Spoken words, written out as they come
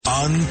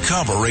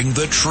Uncovering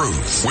the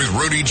Truth with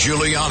Rudy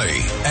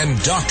Giuliani and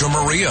Dr.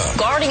 Maria.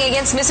 Guarding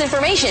against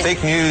misinformation.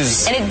 Fake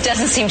news. And it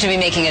doesn't seem to be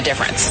making a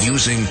difference.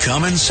 Using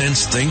common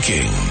sense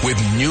thinking with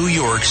New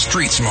York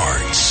Street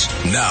Smarts.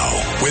 Now,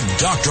 with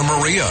Dr.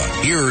 Maria,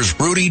 here's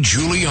Rudy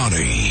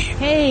Giuliani.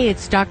 Hey,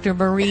 it's Dr.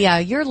 Maria.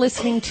 You're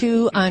listening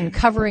to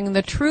Uncovering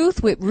the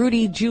Truth with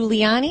Rudy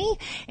Giuliani,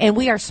 and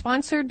we are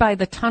sponsored by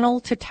the Tunnel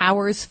to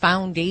Towers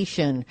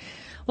Foundation.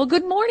 Well,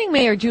 good morning,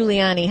 Mayor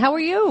Giuliani. How are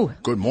you?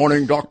 Good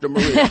morning, Dr.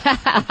 Maria.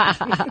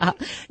 Now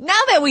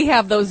that we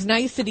have those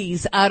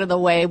niceties out of the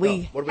way,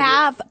 we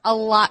have a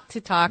lot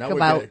to talk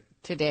about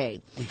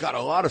today. We got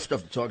a lot of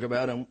stuff to talk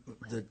about. And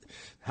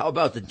how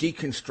about the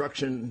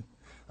deconstruction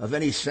of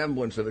any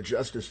semblance of a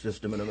justice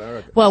system in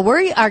America? Well,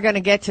 we are going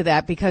to get to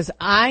that because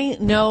I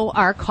know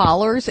our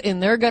callers,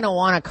 and they're going to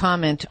want to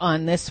comment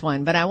on this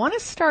one. But I want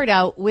to start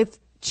out with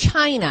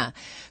China.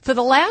 For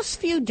the last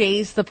few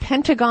days, the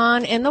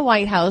Pentagon and the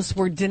White House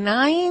were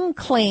denying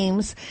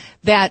claims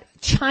that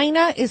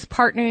China is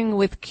partnering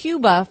with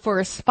Cuba for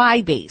a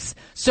spy base.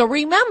 So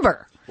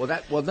remember.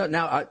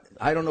 Now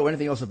I don't know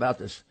anything else about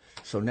this.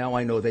 So now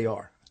I know they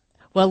are.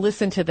 Well,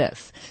 listen to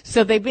this.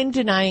 So they've been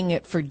denying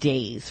it for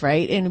days,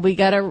 right? And we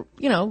got to,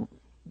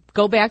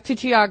 go back to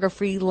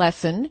geography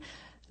lesson.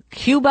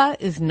 Cuba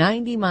is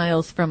 90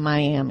 miles from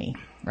Miami,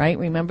 right?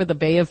 Remember the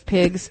Bay of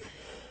Pigs?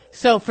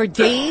 So for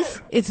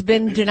days, it's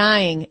been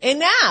denying. And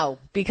now,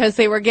 because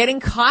they were getting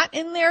caught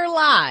in their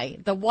lie,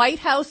 the White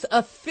House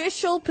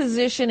official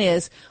position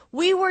is,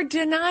 we were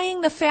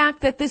denying the fact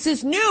that this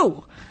is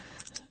new.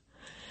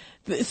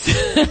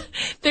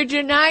 They're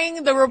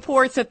denying the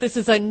reports that this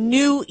is a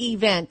new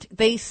event.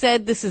 They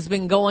said this has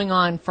been going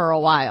on for a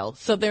while.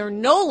 So they're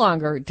no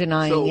longer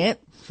denying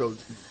it. So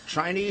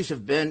Chinese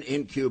have been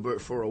in Cuba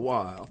for a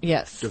while.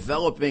 Yes.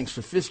 Developing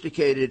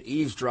sophisticated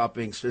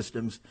eavesdropping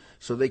systems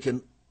so they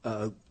can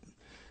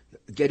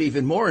get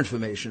even more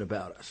information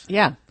about us.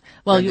 Yeah.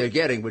 Well, they're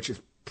getting, which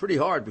is pretty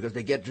hard because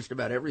they get just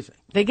about everything.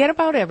 They get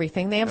about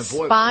everything. They have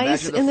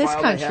spies in this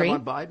country. They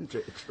have on Biden to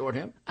extort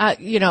him.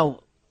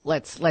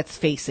 Let's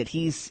face it.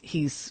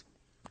 He's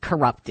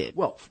corrupted.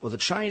 Well, the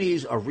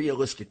Chinese are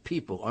realistic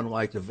people,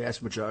 unlike the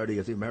vast majority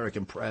of the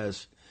American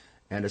press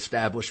and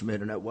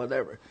establishment and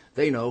whatever.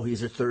 They know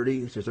he's a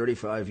 30 to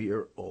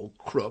 35-year-old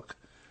crook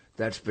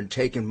that's been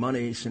taking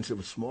money since it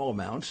was small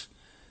amounts.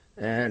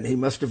 And he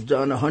must have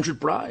done 100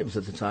 bribes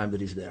at the time that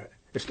he's there.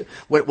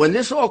 When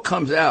this all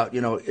comes out,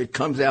 it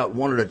comes out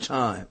one at a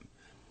time.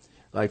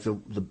 Like the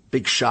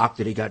big shock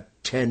that he got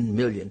 $10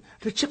 million.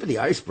 The tip of the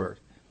iceberg.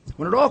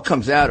 When it all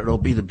comes out, it'll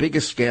be the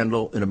biggest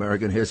scandal in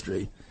American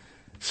history.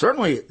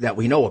 Certainly that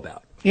we know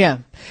about. Yeah.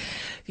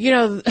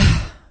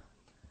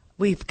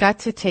 We've got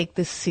to take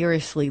this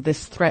seriously,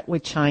 this threat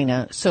with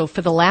China. So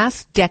for the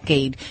last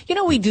decade,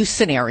 we do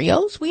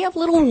scenarios. We have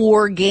little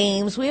war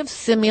games. We have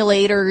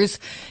simulators.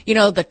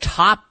 The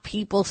top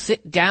people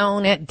sit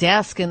down at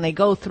desk and they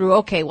go through,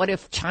 okay, what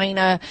if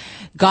China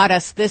got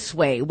us this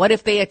way? What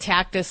if they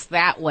attacked us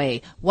that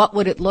way? What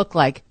would it look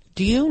like?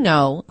 Do you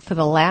know for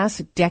the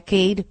last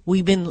decade,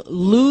 we've been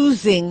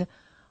losing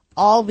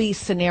all these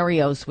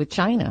scenarios with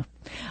China?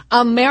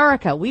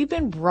 America, we've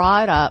been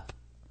brought up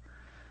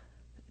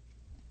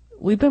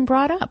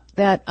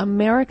that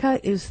America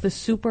is the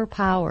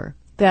superpower,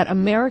 that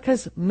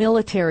America's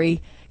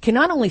military can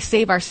not only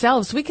save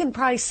ourselves, we can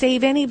probably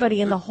save anybody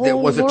in the whole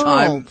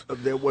world.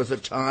 There was a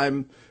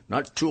time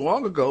not too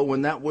long ago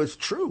when that was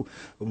true.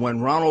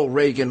 When Ronald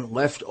Reagan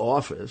left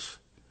office,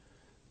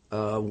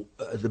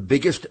 the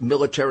biggest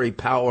military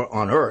power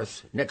on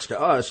earth next to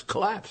us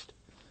collapsed.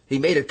 He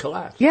made it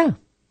collapse. Yeah.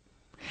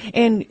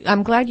 And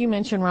I'm glad you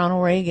mentioned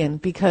Ronald Reagan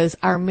because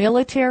our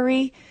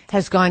military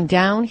has gone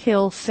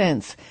downhill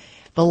since.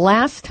 The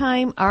last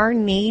time our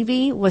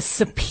Navy was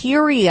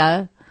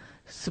superior,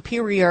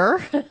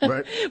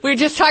 right. We were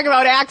just talking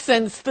about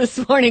accents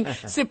this morning,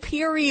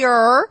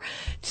 superior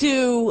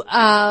to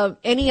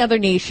any other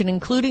nation,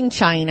 including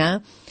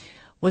China,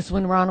 was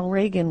when Ronald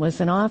Reagan was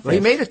in office. Well, he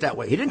made it that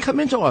way. He didn't come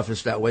into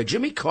office that way.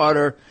 Jimmy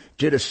Carter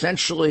did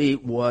essentially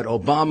what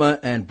Obama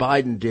and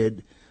Biden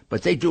did,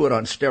 but they do it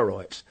on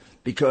steroids.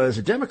 Because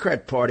the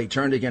Democrat Party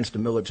turned against the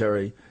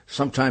military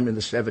sometime in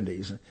the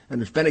 70s,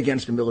 and it's been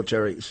against the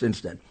military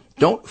since then.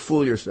 Don't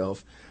fool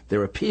yourself.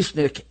 They're a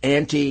peacenik,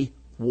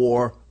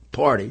 anti-war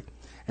party.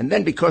 And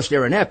then because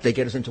they're inept, they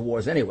get us into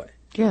wars anyway.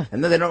 Yeah.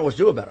 And then they don't know what to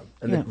do about them.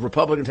 And the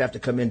Republicans have to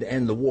come in to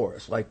end the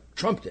wars, like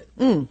Trump did.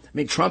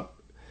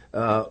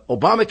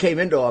 Obama came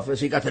into office.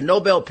 He got the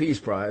Nobel Peace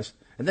Prize.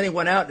 And then he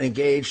went out and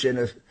engaged in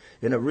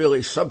a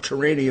really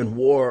subterranean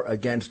war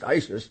against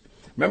ISIS.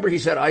 Remember he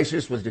said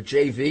ISIS was the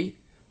JV?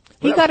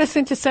 He got us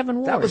into 7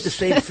 wars. That was the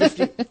same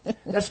 50.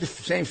 That's the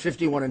same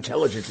 51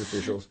 intelligence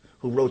officials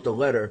who wrote the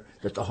letter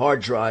that the hard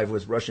drive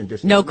was Russian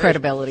disinformation. No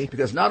credibility.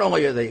 Because not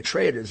only are they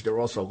traitors, they're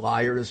also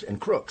liars and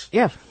crooks.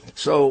 Yeah.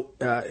 So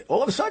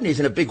all of a sudden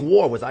he's in a big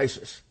war with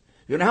ISIS.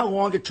 You know how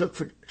long it took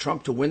for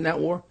Trump to win that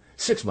war?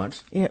 6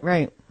 months. Yeah,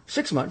 right.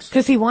 6 months.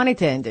 Because he wanted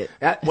to end it.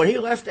 When he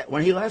left,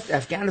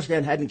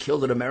 Afghanistan hadn't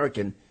killed an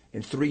American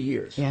in 3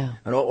 years. Yeah.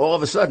 And all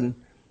of a sudden,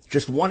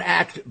 Just one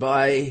act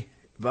by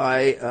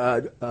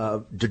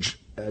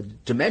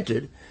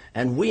demented,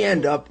 and we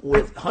end up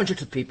with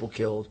hundreds of people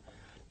killed,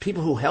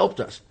 people who helped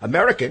us,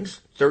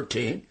 Americans,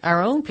 13.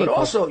 Our own people. But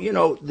also,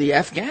 the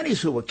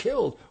Afghanis who were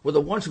killed were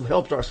the ones who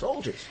helped our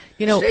soldiers,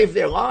 save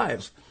their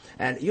lives.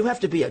 And you have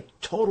to be a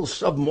total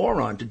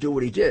submoron to do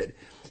what he did.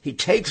 He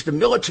takes the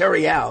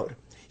military out.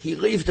 He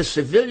leaves the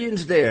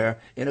civilians there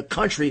in a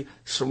country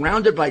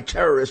surrounded by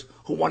terrorists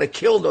who want to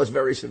kill those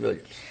very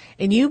civilians.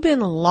 And you've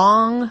been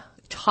long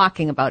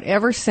talking about,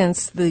 ever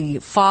since the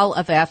fall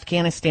of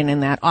Afghanistan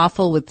and that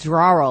awful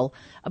withdrawal,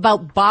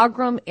 about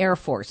Bagram Air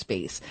Force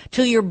Base.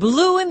 Till you're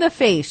blue in the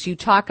face, you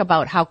talk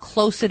about how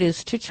close it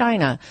is to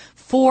China,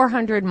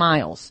 400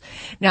 miles.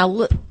 Now,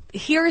 look,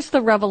 here's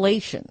the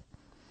revelation.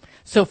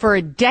 So for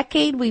a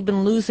decade, we've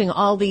been losing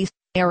all these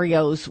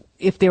scenarios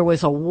if there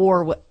was a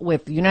war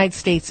with the United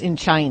States and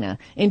China.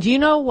 And do you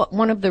know what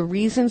one of the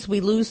reasons we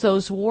lose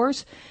those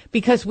wars?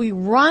 Because we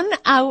run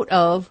out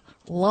of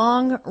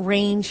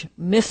long-range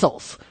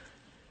missiles.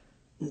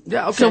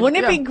 Yeah, okay. So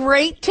wouldn't it be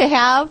great to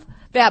have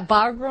that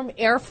Bagram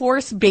Air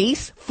Force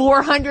Base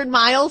 400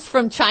 miles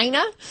from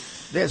China?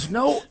 There's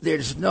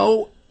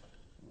no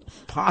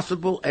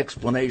possible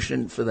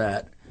explanation for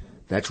that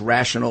that's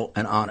rational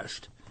and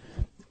honest.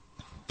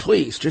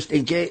 Please, just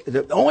engage.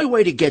 The only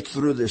way to get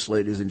through this,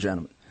 ladies and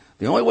gentlemen,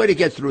 the only way to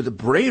get through the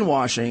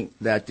brainwashing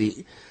that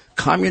the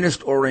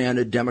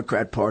communist-oriented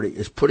Democrat Party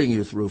is putting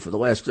you through for the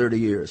last 30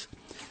 years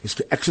is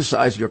to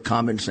exercise your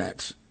common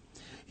sense.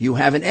 You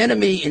have an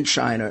enemy in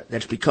China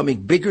that's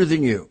becoming bigger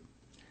than you.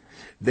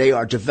 They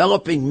are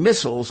developing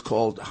missiles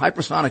called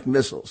hypersonic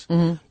missiles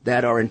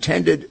that are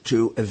intended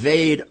to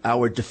evade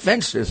our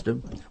defense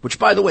system, which,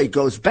 by the way,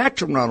 goes back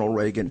to Ronald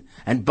Reagan,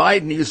 and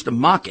Biden used to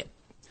mock it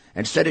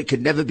and said it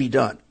could never be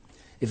done.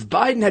 If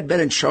Biden had been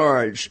in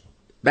charge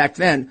back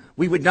then,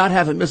 we would not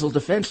have a missile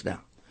defense now.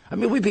 I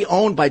mean, we'd be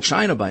owned by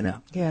China by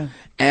now. Yeah.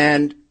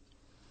 And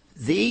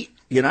the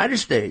United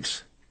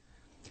States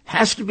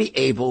has to be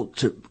able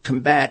to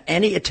combat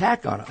any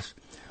attack on us.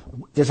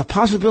 There's a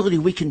possibility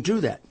we can do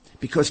that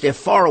because they're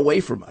far away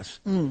from us.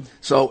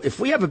 So if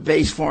we have a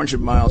base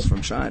 400 miles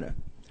from China,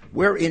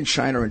 we're in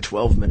China in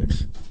 12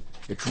 minutes.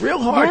 It's real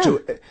hard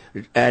to.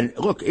 And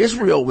look,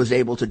 Israel was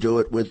able to do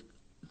it with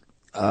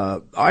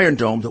Iron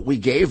Dome that we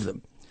gave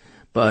them.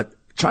 But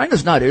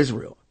China's not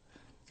Israel.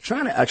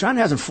 China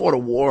hasn't fought a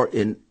war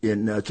in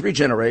 3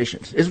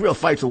 generations. Israel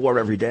fights a war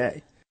every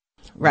day.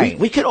 Right.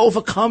 We could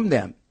overcome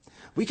them.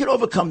 We could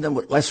overcome them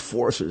with less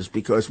forces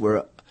because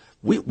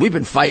we've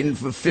been fighting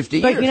for 50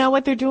 years. But you know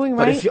what they're doing,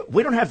 right? But if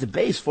we don't have the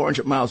base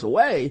 400 miles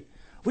away,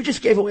 we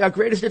just gave away our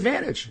greatest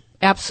advantage.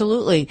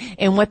 Absolutely.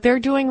 And what they're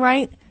doing,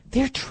 right?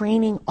 They're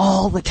training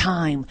all the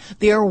time.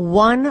 Their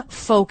one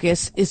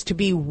focus is to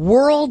be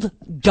world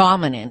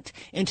dominant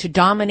and to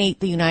dominate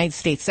the United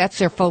States. That's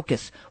their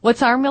focus.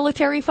 What's our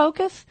military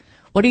focus?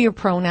 What are your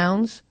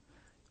pronouns?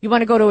 You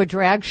want to go to a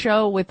drag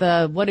show with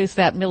what is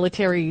that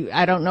military,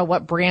 I don't know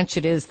what branch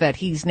it is that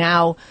he's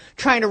now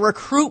trying to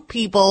recruit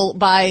people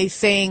by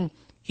saying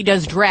he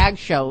does drag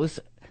shows.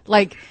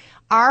 Like,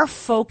 our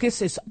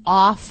focus is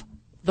off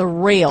the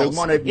rails.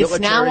 It's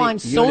now on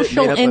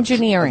social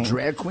engineering. Of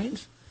drag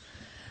queens?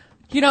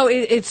 You know,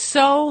 it's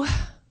so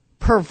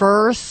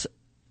perverse.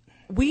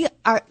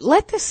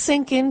 Let this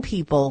sink in,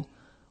 people.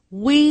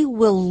 We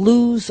will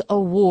lose a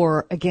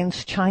war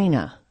against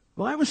China.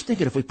 Well, I was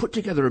thinking if we put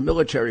together a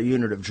military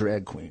unit of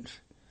drag queens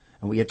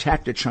and we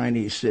attacked a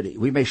Chinese city,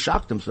 we may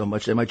shock them so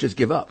much they might just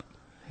give up.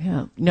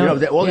 Yeah. No,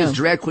 all these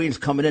drag queens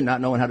coming in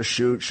not knowing how to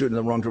shoot in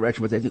the wrong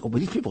direction, but they think,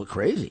 these people are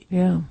crazy.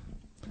 Yeah.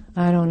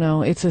 I don't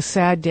know. It's a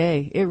sad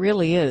day. It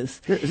really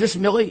is. Is this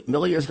Millie?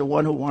 Millie is the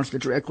one who wants the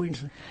drag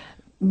queens?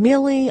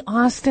 Millie,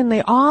 Austin,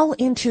 they all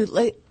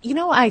into,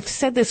 I've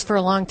said this for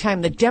a long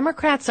time. The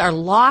Democrats are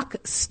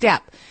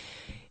lockstep.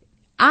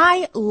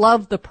 I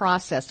love the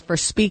process for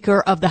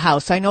Speaker of the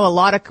House. I know a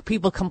lot of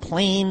people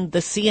complain. The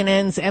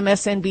CNN's,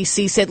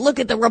 MSNBC said, look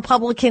at the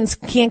Republicans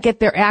can't get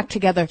their act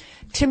together.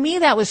 To me,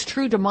 that was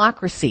true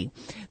democracy,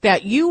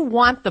 that you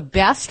want the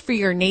best for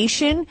your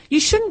nation.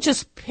 You shouldn't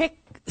just pick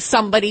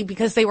somebody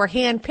because they were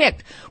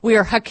handpicked.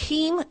 Where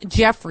Hakeem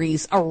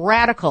Jeffries, a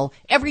radical,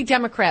 every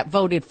Democrat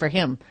voted for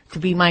him to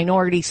be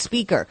minority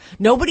speaker.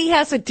 Nobody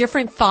has a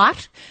different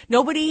thought.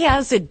 Nobody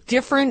has a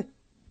different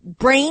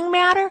brain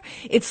matter.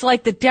 It's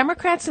like the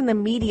Democrats and the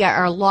media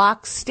are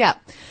lockstep.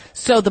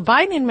 So the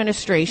Biden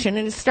administration,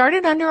 and it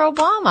started under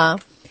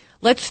Obama,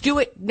 let's do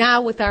it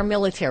now with our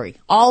military.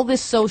 All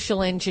this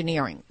social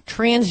engineering,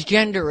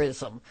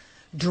 transgenderism,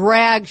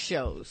 drag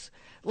shows.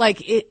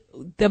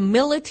 The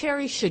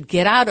military should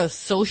get out of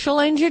social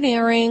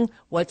engineering,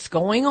 what's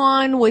going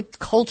on with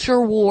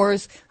culture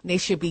wars. They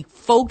should be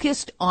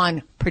focused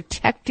on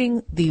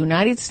protecting the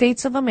United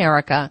States of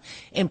America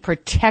and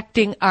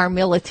protecting our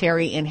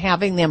military and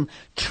having them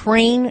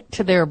train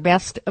to their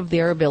best of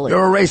their ability.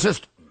 You're a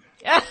racist.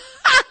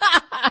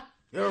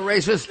 You're a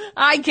racist.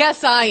 I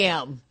guess I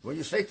am. When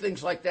you say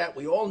things like that,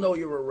 we all know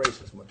you're a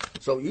racist.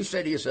 So you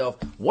say to yourself,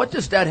 what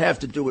does that have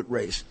to do with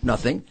race?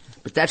 Nothing.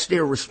 But that's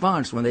their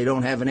response when they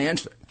don't have an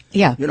answer.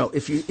 Yeah. You know,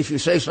 if you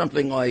say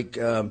something like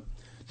the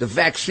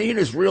vaccine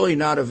is really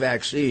not a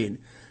vaccine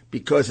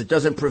because it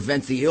doesn't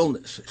prevent the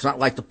illness. It's not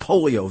like the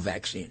polio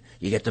vaccine.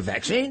 You get the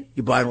vaccine,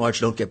 you by and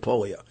large don't get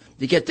polio.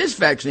 You get this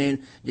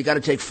vaccine, you got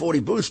to take 40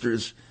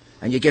 boosters,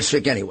 and you get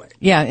sick anyway.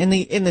 Yeah, and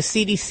the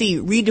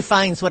CDC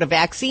redefines what a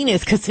vaccine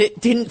is because it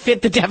didn't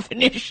fit the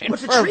definition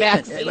for a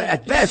vaccine.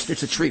 At best,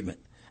 it's a treatment.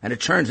 And it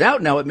turns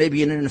out now it may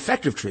be an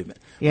ineffective treatment.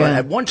 Yeah. But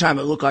at one time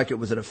it looked like it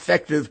was an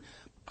effective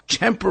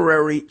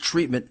temporary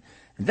treatment.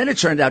 And then it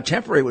turned out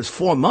temporary was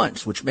 4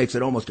 months, which makes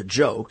it almost a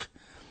joke.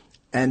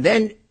 And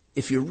then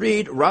if you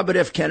read Robert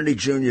F. Kennedy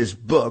Jr.'s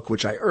book,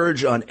 which I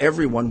urge on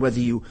everyone, whether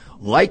you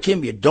like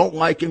him, you don't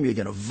like him, you're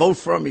going to vote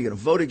for him, you're going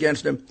to vote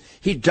against him,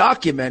 he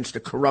documents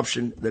the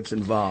corruption that's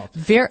involved.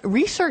 Very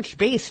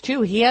research-based,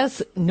 too. He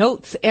has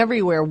notes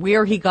everywhere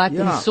where he got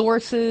these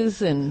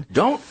sources. And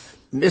don't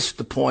miss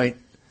the point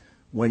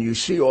when you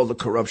see all the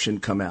corruption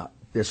come out.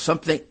 There's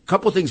a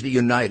couple of things to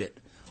unite it.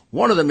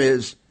 One of them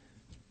is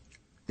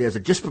there's a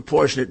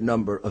disproportionate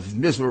number of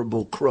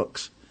miserable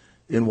crooks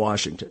in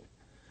Washington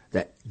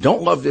that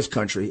don't love this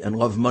country and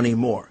love money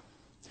more.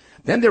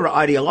 Then there are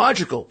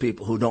ideological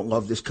people who don't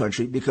love this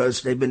country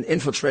because they've been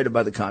infiltrated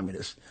by the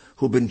communists,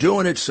 who've been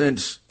doing it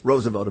since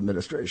Roosevelt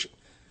administration.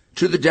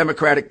 To the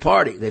Democratic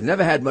Party, they've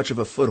never had much of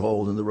a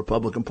foothold in the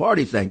Republican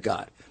Party, thank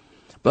God.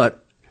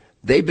 But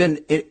they've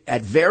been,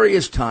 at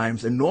various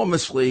times,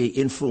 enormously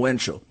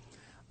influential.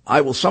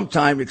 I will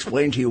sometime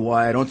explain to you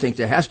why I don't think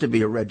there has to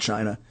be a Red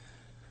China.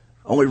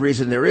 Only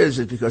reason there is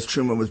because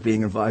Truman was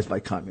being advised by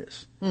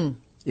communists.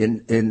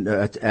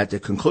 At the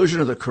conclusion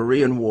of the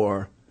Korean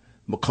War,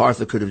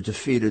 MacArthur could have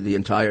defeated the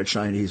entire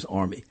Chinese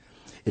army.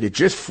 It had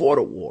just fought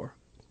a war.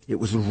 It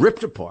was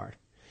ripped apart.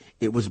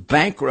 It was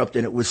bankrupt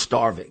and it was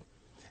starving.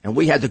 And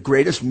we had the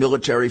greatest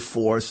military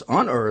force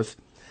on earth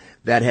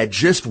that had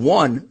just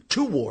won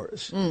 2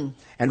 wars and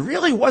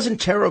really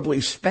wasn't terribly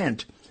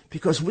spent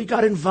because we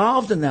got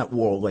involved in that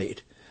war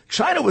late.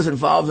 China was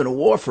involved in a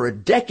war for a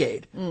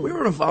decade. We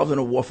were involved in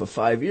a war for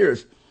 5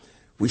 years.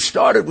 We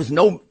started with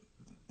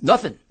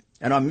nothing.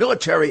 And our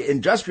military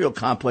industrial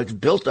complex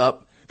built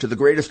up to the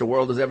greatest the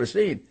world has ever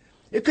seen.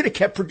 It could have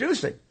kept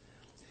producing.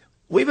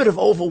 We would have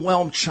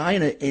overwhelmed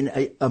China in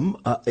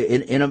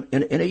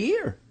a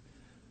year,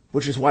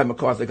 which is why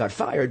MacArthur got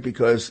fired,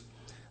 because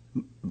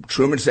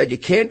Truman said you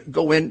can't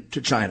go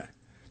into China.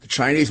 The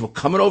Chinese were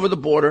coming over the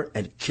border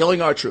and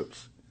killing our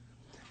troops.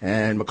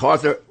 And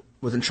MacArthur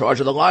was in charge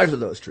of the lives of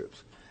those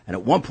troops. And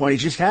at one point he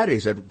just had it. He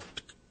said,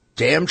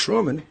 damn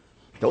Truman,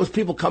 those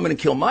people come in and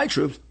kill my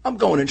troops, I'm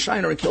going in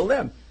China and kill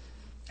them.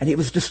 And he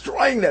was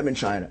destroying them in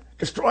China,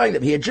 destroying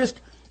them. He had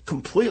just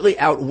completely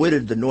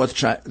outwitted the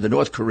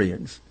North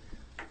Koreans.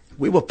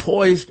 We were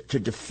poised to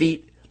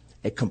defeat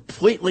a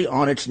completely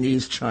on its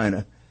knees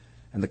China.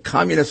 And the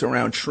communists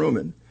around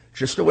Truman,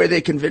 just the way they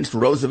convinced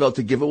Roosevelt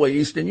to give away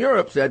Eastern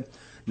Europe, said,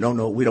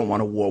 no, we don't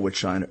want a war with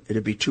China.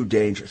 It'd be too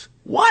dangerous.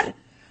 What?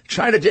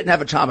 China didn't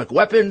have atomic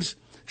weapons.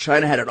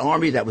 China had an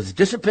army that was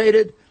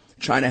dissipated.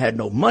 China had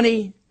no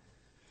money.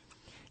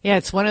 Yeah,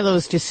 it's one of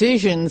those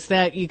decisions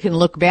that you can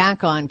look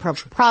back on.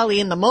 Probably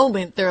in the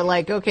moment, they're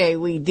like, okay,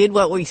 we did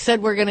what we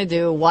said we're going to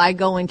do. Why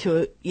go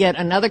into yet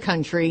another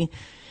country?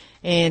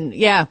 And,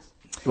 yeah.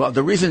 Well,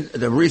 the reason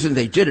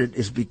they did it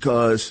is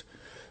because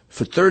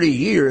for 30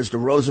 years, the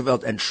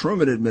Roosevelt and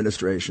Truman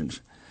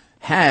administrations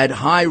had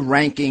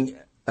high-ranking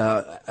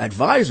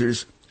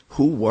advisors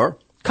who were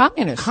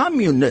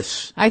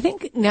communists. I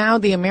think now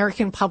the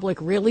American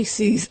public really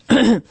sees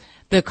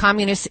the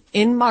communist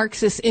in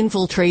Marxist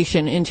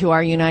infiltration into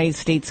our United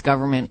States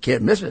government.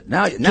 Can't miss it.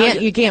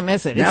 You can't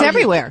miss it. It's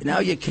everywhere. Now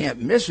you can't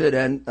miss it.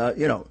 And,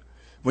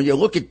 when you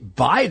look at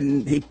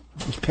Biden, he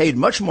paid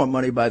much more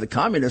money by the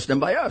communists than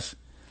by us.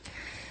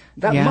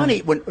 That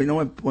money,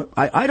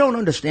 I don't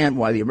understand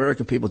why the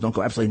American people don't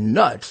go absolutely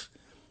nuts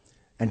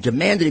and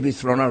demanded he be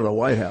thrown out of the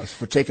White House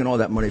for taking all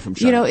that money from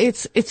China.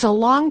 It's a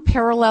long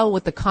parallel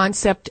with the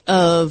concept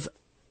of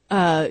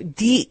defining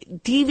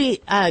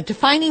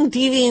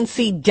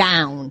deviancy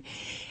down.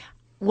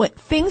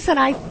 Things that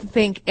I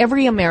think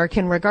every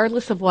American,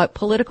 regardless of what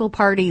political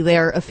party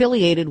they're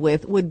affiliated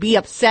with, would be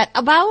upset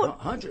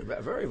about.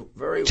 Very,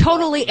 very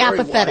totally very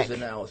apathetic. Wise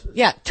analysis.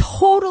 Yeah,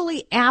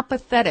 totally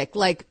apathetic.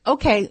 Like,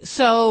 okay,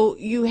 so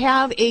you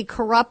have a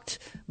corrupt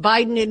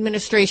Biden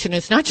administration.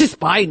 It's not just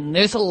Biden.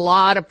 There's a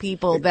lot of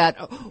people that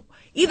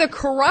either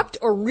corrupt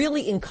or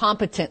really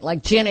incompetent,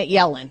 like Janet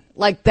Yellen.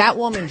 Like, that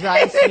woman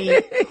drives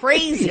me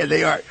crazy. Yeah,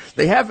 they are.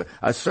 They have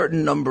a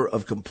certain number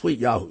of complete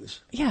yahoos.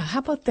 Yeah, how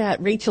about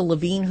that Rachel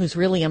Levine, who's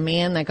really a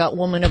man that got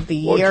Woman of the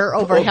Year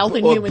over Health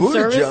and Human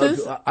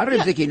Services? I don't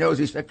even think he knows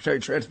he's Secretary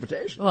of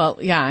Transportation. Well,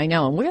 yeah, I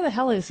know. And where the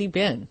hell has he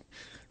been?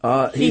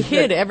 He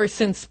hid ever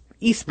since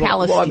East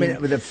Palestine. Well, I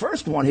mean, the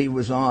first one he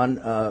was on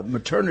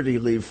maternity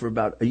leave for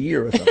about a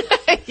year or something.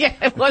 Yeah,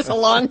 it was a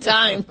long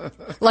time.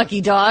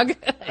 Lucky dog.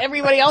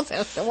 Everybody else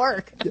has to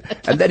work.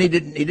 And then he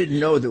didn't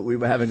know that we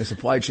were having a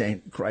supply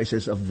chain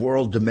crisis of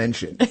world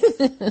dimension.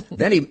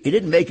 Then he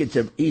didn't make it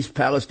to East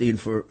Palestine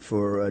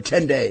for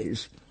 10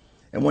 days.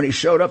 And when he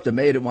showed up, the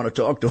mayor didn't want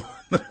to talk to him.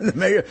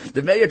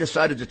 the mayor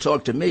decided to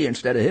talk to me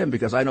instead of him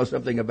because I know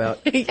something about.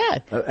 Yeah,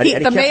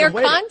 and the mayor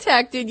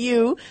contacted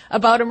you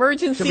about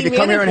emergency management. To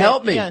come here and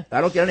help me. Yeah. I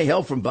don't get any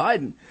help from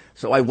Biden,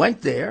 so I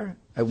went there.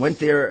 I went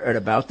there at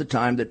about the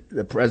time that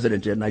the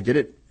president did, and I did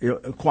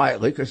it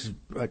quietly because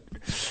I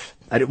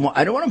didn't want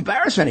to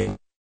embarrass anyone.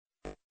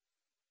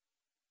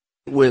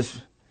 He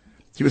was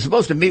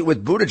supposed to meet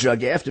with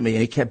Buttigieg after me,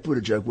 and he kept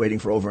Buttigieg waiting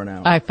for over an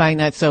hour. I find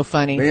that so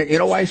funny. You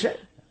know why I said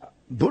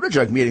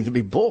Buttigieg meeting to be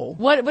bull?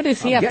 What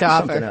does he have to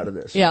offer? Something out of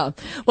this. Yeah.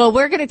 Well,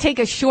 we're going to take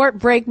a short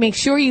break. Make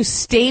sure you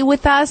stay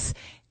with us.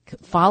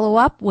 Follow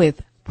up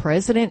with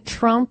President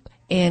Trump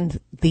and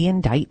the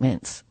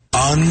indictments.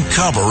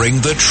 Uncovering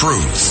the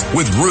Truth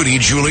with Rudy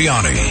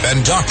Giuliani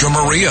and Dr.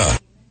 Maria.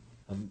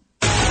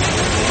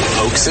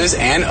 Hoaxes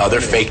and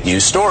other fake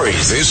news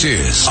stories. This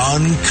is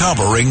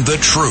Uncovering the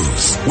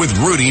Truth with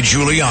Rudy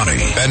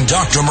Giuliani and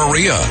Dr.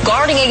 Maria.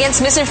 Guarding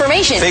against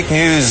misinformation. Fake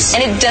news.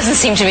 And it doesn't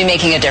seem to be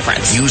making a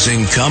difference.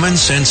 Using common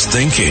sense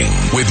thinking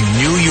with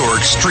New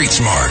York street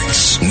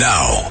smarts.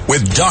 Now,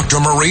 with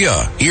Dr. Maria,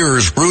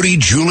 here's Rudy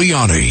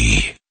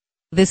Giuliani.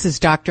 This is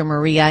Dr.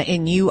 Maria,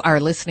 and you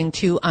are listening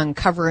to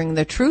Uncovering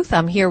the Truth.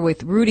 I'm here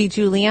with Rudy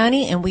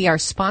Giuliani, and we are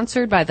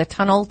sponsored by the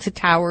Tunnel to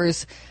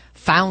Towers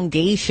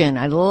Foundation.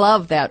 I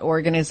love that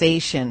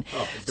organization.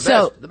 Oh,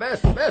 the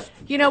best.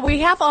 You know,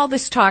 we have all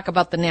this talk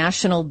about the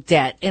national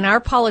debt, and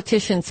our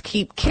politicians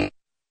keep kicking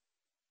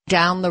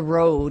down the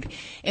road.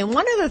 And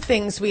one of the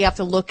things we have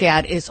to look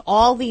at is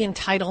all the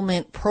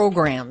entitlement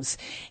programs.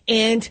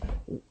 And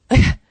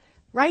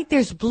right,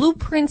 there's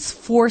blueprints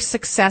for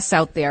success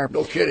out there.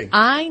 No kidding.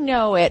 I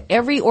know at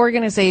every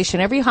organization,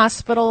 every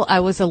hospital I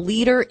was a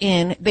leader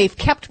in, they've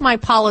kept my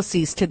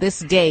policies to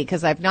this day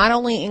because I've not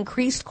only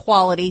increased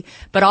quality,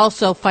 but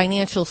also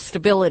financial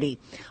stability.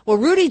 Well,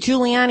 Rudy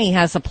Giuliani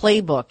has a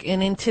playbook,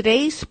 and in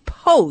today's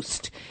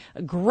post,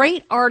 a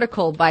great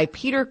article by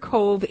Peter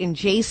Cove and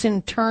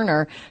Jason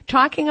Turner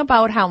talking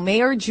about how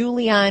Mayor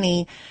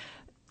Giuliani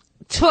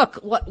took,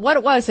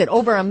 what was it,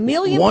 over 1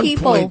 million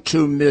people.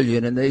 1.2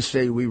 million, and they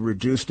say we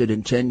reduced it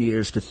in 10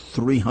 years to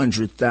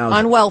 300,000.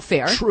 On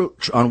welfare. True,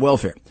 on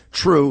welfare.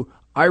 True,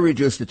 I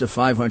reduced it to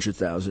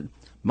 500,000.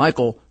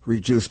 Michael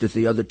reduced it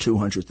the other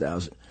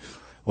 200,000.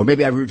 Or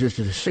maybe I reduced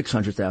it to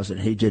 600,000.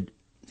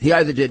 He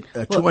either did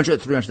 200 or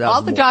 300,000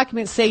 All the more.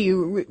 documents say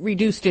you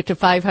reduced it to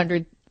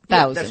 500,000.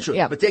 Yeah, that's true.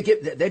 Yeah. But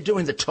they're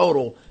doing the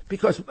total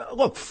because,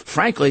 look,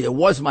 frankly, it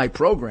was my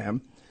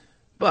program.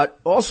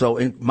 But also,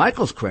 in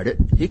Michael's credit,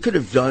 he could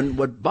have done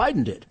what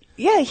Biden did.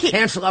 Yeah,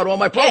 cancel out all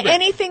my programs.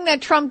 Anything that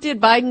Trump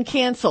did, Biden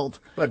canceled.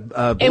 But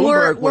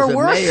Bloomberg was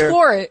worse mayor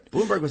for it.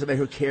 Bloomberg was a mayor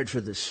who cared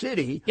for the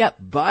city.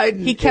 Yep.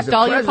 Biden he kept is a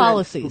all your president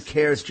policies. Who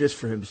cares just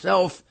for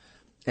himself.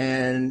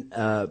 And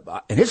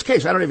in his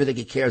case, I don't even think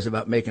he cares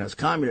about making us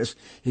communists.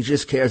 He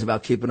just cares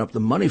about keeping up the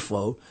money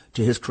flow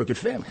to his crooked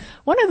family.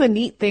 One of the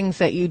neat things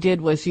that you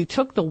did was you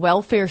took the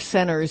welfare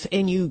centers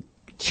and you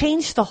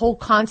changed the whole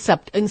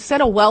concept. Instead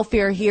of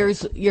welfare,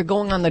 you're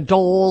going on the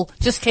dole,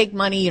 just take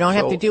money, you don't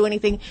have to do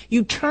anything.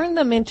 You turn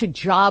them into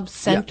job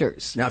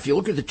centers. Yeah. Now, if you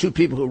look at the two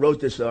people who wrote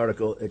this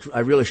article, I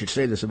really should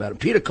say this about him.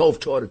 Peter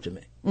Cove taught it to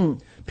me.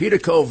 Peter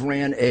Cove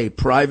ran a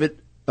private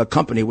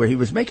company where he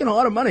was making a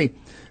lot of money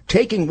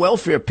taking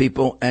welfare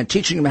people and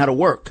teaching them how to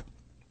work.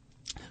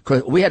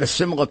 Because we had a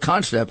similar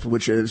concept,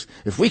 which is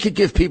if we could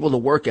give people the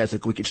work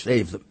ethic, we could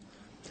save them.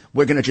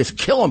 We're going to just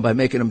kill them by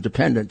making them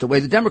dependent, the way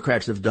the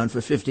Democrats have done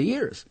for 50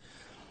 years.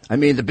 I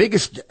mean, the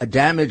biggest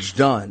damage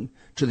done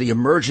to the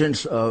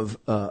emergence of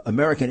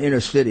American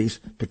inner cities,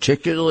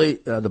 particularly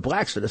the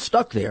blacks that are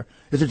stuck there,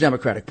 is the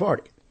Democratic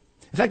Party.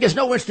 In fact, there's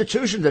no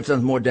institution that's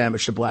done more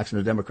damage to blacks than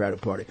the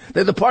Democratic Party.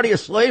 They're the party of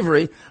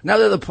slavery. Now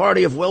they're the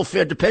party of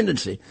welfare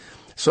dependency.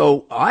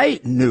 So I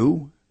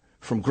knew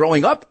from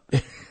growing up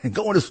and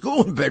going to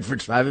school in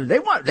Bedford-Stuyvesant, they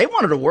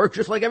wanted to work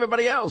just like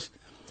everybody else.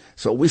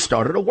 So we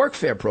started a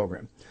workfare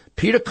program.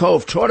 Peter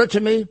Cove taught it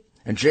to me,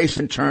 and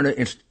Jason Turner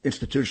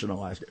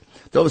institutionalized it.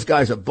 Those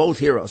guys are both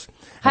heroes.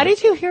 How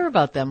did you hear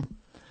about them?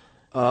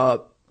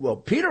 Well,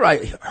 Peter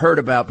I heard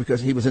about because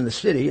he was in the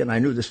city, and I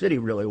knew the city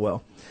really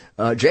well.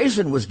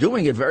 Jason was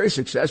doing it very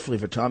successfully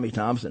for Tommy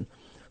Thompson,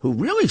 who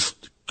really,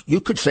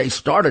 you could say,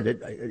 started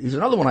it. He's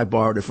another one I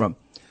borrowed it from.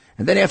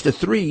 And then after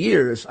 3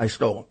 years, I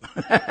stole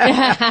him.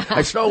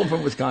 I stole him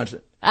from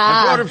Wisconsin.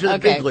 I brought him to the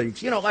big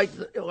leagues. You know,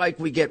 like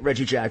we get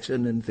Reggie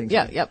Jackson and things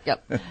like that.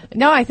 Yep.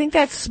 No, I think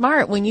that's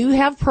smart. When you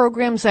have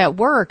programs at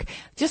work,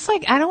 just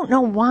like I don't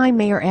know why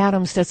Mayor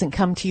Adams doesn't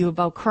come to you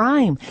about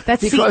crime.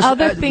 That's because the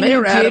other thing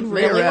you did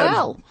really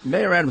well.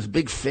 Mayor Adams'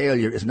 big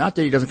failure is not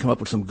that he doesn't come up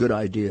with some good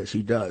ideas.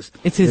 He does.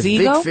 It's his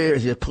ego? Big failure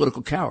is he's a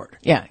political coward.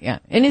 Yeah.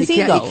 And his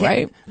ego,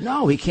 right?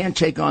 No, he can't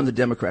take on the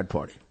Democrat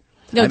Party.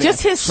 No,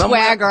 just his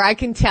swagger, I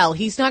can tell.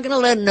 He's not going to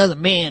let another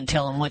man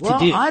tell him what to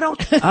do. I don't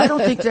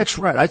think that's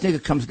right. I think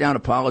it comes down to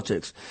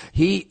politics.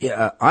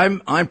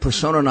 I'm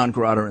persona non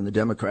grata in the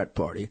Democrat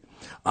Party.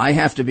 I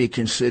have to be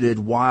considered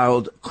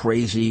wild,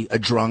 crazy, a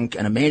drunk,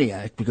 and a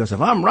maniac because if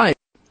I'm right,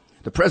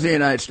 the President of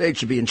the United States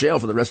should be in jail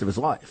for the rest of his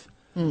life.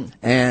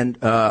 And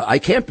I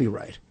can't be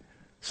right.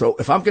 So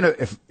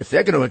if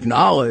they're gonna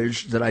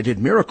acknowledge that I did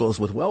miracles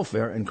with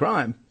welfare and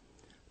crime,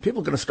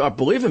 people are gonna start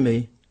believing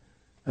me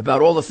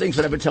about all the things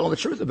that I've been telling the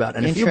truth about.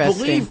 And if you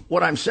believe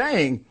what I'm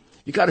saying,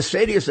 you got to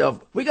say to yourself,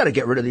 we got to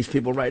get rid of these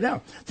people right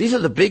now. These are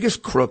the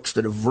biggest crooks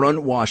that have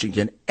run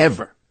Washington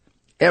ever,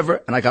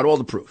 and I got all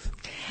the proof.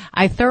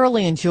 I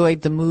thoroughly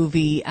enjoyed the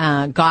movie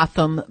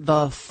Gotham,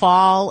 the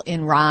fall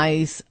and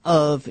rise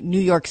of New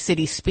York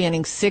City,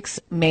 spanning 6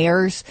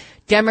 mayors,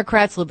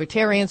 Democrats,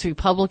 Libertarians,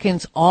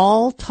 Republicans,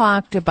 all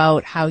talked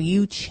about how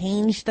you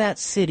changed that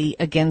city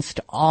against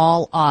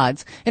all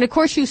odds. And, of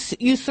course,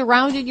 you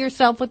surrounded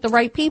yourself with the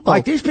right people.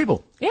 Like these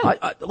people. Yeah.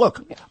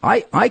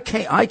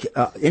 I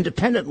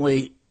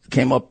independently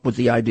came up with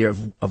the idea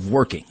of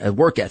working, a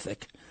work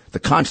ethic. The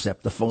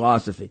concept, the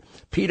philosophy.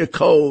 Peter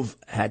Cove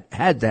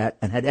had that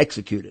and had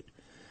executed.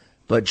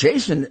 But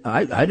Jason,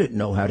 I didn't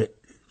know how to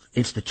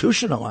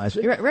institutionalize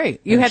it.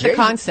 Right. You had the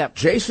concept.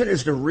 Jason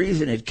is the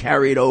reason it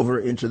carried over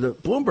into the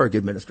Bloomberg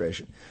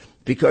administration,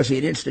 because he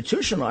had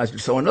institutionalized it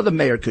so another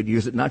mayor could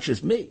use it, not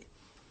just me.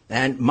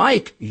 And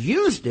Mike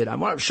used it. I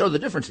want to show the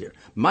difference here.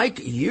 Mike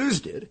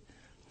used it,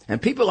 and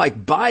people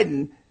like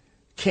Biden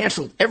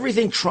canceled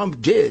everything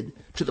Trump did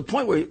to the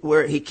point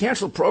where he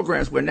canceled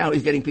programs where now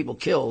he's getting people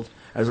killed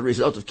as a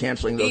result of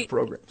canceling those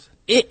programs.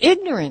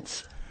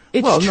 Ignorance.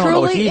 It's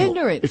truly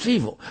ignorant. It's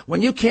evil.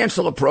 When you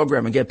cancel a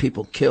program and get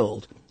people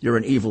killed, you're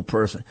an evil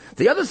person.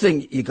 The other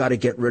thing you got to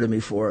get rid of me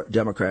for,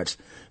 Democrats,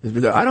 is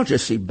because I don't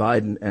just see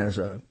Biden as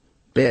a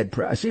bad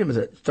president. I see him as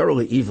a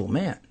thoroughly evil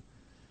man.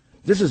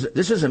 This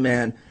is a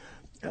man.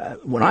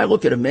 When I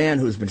look at a man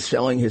who's been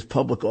selling his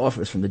public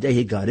office from the day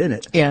he got in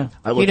it,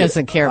 he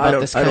doesn't care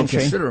about this country. I don't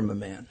consider him a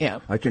man.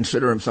 Yeah. I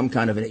consider him some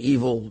kind of an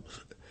evil.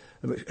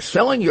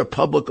 Selling your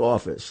public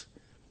office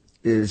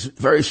is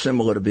very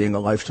similar to being a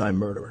lifetime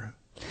murderer.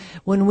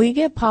 When we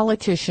get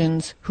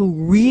politicians who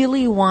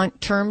really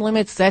want term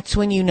limits, that's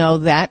when you know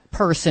that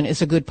person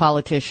is a good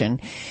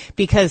politician,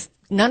 because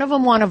none of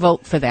them want to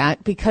vote for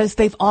that because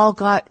they've all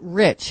got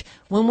rich.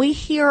 When we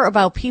hear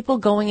about people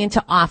going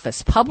into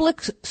office,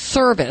 public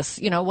service,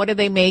 what do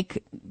they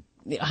make?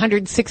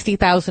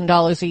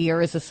 $160,000 a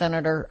year as a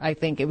senator. I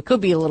think it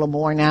could be a little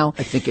more now.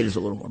 I think it is a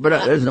little more, but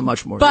it isn't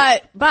much more.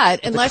 But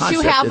unless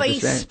you have a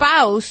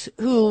spouse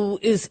who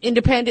is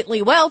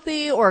independently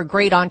wealthy or a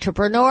great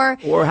entrepreneur.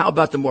 Or how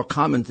about the more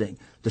common thing?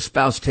 The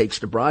spouse takes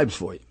the bribes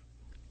for you.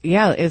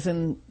 Yeah,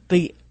 isn't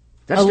the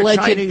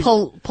alleged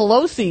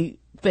Pelosi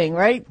thing,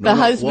 right? The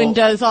husband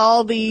does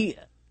all the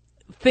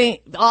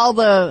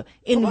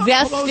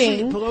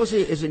investing.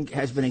 Pelosi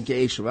has been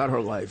engaged throughout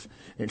her life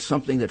in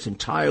something that's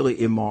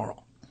entirely immoral.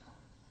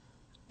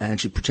 And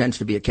she pretends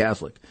to be a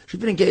Catholic. She's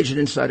been engaged in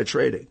insider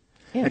trading.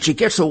 Yeah. And she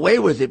gets away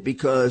with it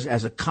because,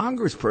 as a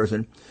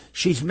congressperson,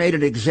 she's made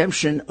an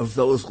exemption of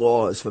those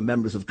laws for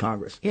members of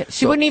Congress. Yeah,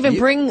 she wouldn't even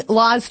bring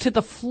laws to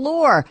the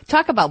floor.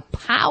 Talk about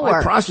power.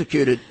 I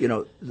prosecuted,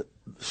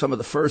 some of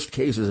the first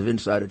cases of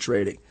insider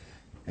trading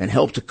and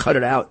helped to cut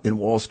it out in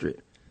Wall Street.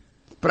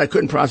 But I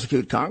couldn't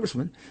prosecute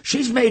congressmen.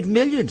 She's made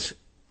millions.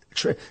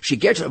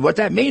 What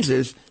that means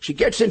is she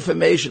gets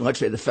information. Let's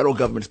say the federal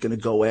government's going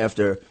to go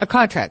after a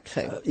contract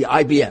thing.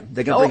 IBM.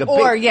 They're going to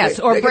break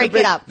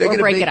it up. They're going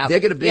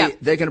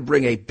to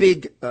bring a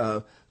big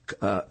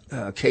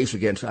case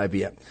against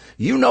IBM.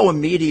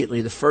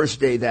 Immediately the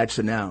first day that's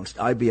announced,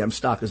 IBM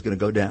stock is going to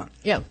go down.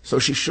 Yeah. So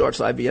she shorts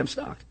IBM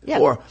stock. Yeah.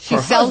 Or she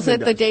sells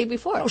it the day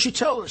before. No, she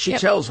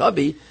tells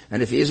hubby,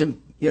 and if he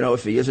isn't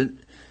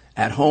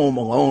at home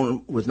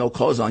alone with no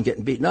clothes on,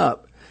 getting beaten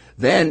up,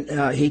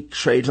 then he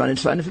trades on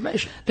inside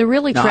information. The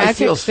really tragic I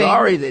feel thing.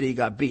 sorry that he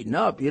got beaten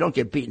up. You don't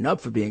get beaten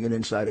up for being an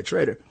insider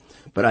trader.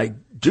 But I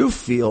do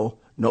feel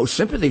no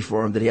sympathy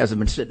for him that he hasn't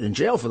been sitting in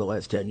jail for the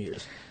last 10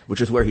 years,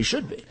 which is where he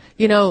should be.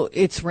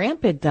 It's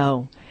rampant,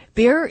 though.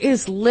 There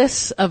is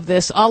lists of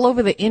this all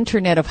over the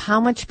internet of how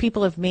much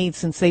people have made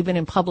since they've been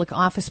in public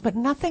office, but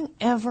nothing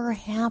ever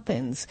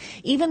happens.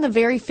 Even the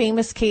very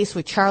famous case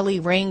with Charlie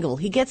Rangel,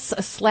 he gets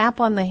a slap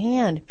on the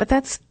hand, but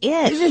that's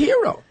it. He's a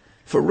hero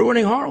for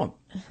ruining Harlem.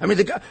 I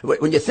mean,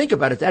 when you think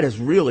about it, that is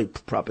really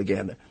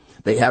propaganda.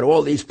 They had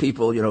all these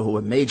people, who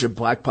were major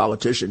black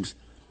politicians.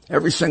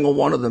 Every single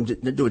one of them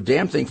didn't do a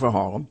damn thing for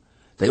Harlem.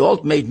 They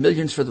all made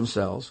millions for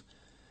themselves.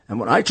 And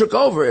when I took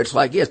over, it's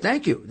like, yes,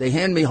 thank you. They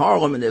hand me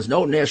Harlem, and there's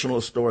no national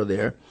store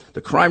there.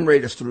 The crime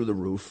rate is through the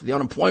roof. The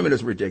unemployment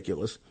is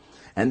ridiculous.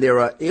 And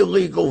there are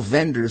illegal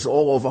vendors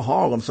all over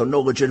Harlem, so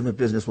no legitimate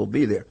business will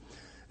be there.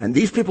 And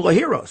these people are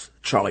heroes.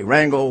 Charlie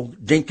Rangel,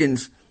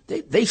 Dinkins,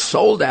 they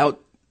sold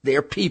out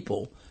their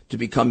people to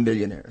become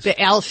millionaires. The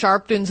Al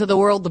Sharptons of the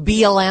world, the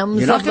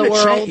BLMs of the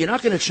world. You're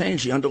not going to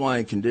change the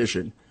underlying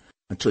condition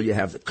until you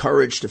have the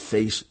courage to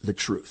face the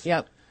truth.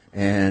 Yep.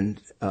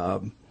 And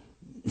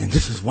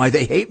this is why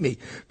they hate me,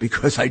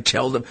 because I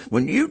tell them,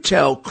 when you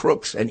tell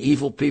crooks and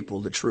evil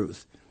people the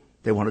truth,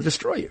 they want to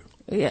destroy you.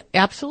 Yeah,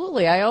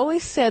 absolutely. I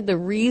always said the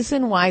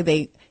reason why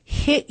they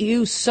hit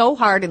you so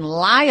hard and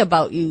lie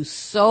about you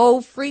so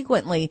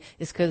frequently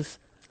is because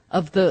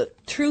of the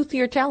truth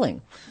you're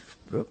telling.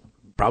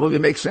 Probably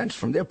makes sense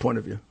from their point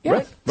of view.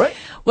 Yeah. Right.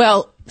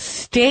 Well,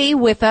 Stay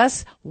with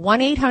us.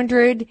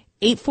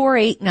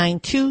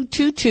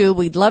 1-800-848-9222.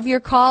 We'd love your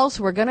calls.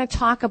 We're going to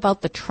talk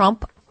about the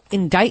Trump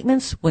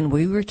indictments when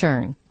we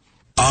return.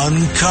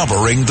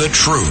 Uncovering the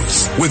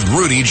Truth with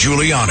Rudy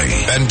Giuliani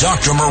and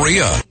Dr.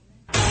 Maria.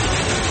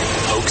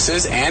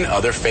 Hoaxes and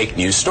other fake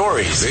news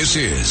stories. This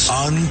is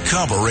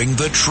Uncovering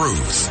the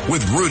Truth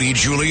with Rudy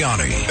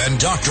Giuliani and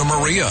Dr.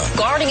 Maria.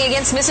 Guarding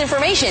against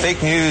misinformation.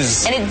 Fake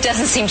news. And it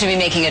doesn't seem to be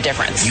making a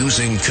difference.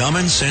 Using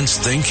common sense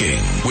thinking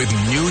with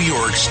New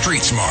York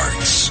Street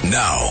Smarts.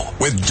 Now,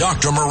 with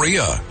Dr.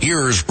 Maria,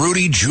 here's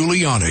Rudy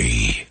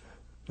Giuliani.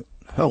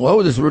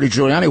 Hello, this is Rudy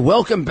Giuliani.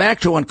 Welcome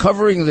back to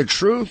Uncovering the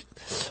Truth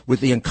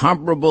with the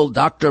incomparable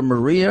Dr.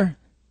 Maria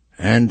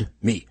and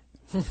me.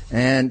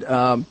 And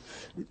of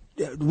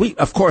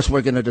course,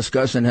 we're going to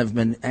discuss and have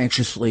been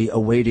anxiously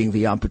awaiting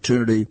the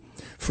opportunity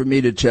for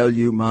me to tell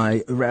you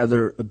my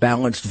rather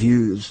balanced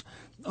views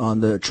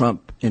on the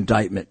Trump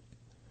indictment.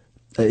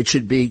 It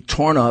should be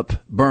torn up,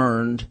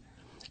 burned,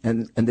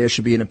 and there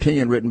should be an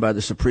opinion written by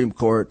the Supreme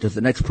Court that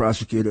the next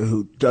prosecutor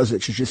who does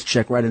it should just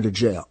check right into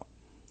jail.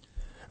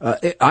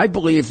 I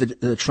believe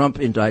that the Trump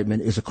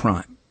indictment is a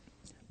crime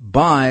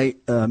by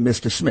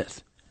Mr.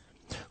 Smith,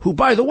 who,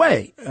 by the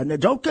way,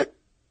 don't get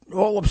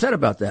all upset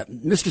about that.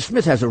 Mr.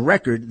 Smith has a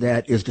record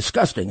that is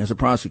disgusting as a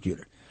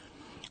prosecutor.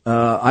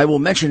 I will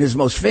mention his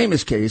most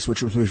famous case,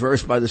 which was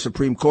reversed by the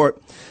Supreme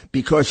Court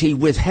because he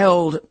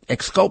withheld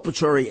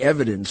exculpatory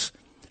evidence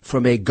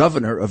from a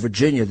governor of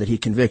Virginia that he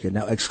convicted.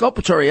 Now,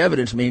 exculpatory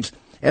evidence means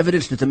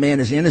evidence that the man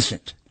is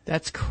innocent.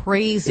 That's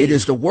crazy. It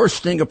is the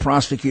worst thing a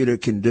prosecutor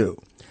can do.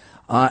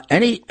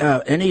 Any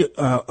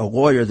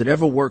lawyer that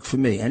ever worked for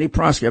me, any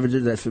prosecutor ever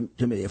did that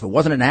to me, if it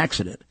wasn't an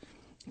accident,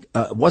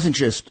 wasn't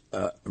just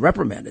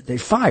reprimanded, they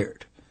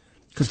fired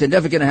because they're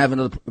never going to have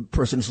another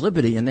person's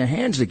liberty in their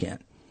hands again.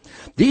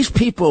 These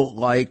people,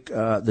 like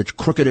the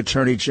crooked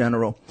attorney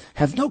general,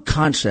 have no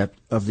concept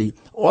of the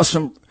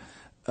awesome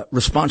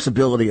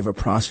responsibility of a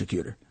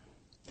prosecutor.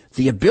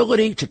 The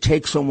ability to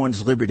take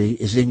someone's liberty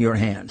is in your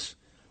hands.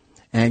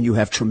 And you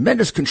have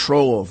tremendous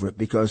control over it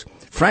because,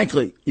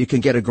 frankly, you can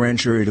get a grand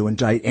jury to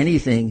indict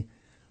anything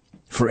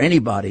for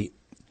anybody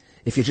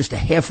if you're just a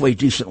halfway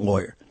decent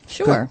lawyer.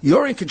 Sure.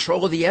 You're in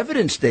control of the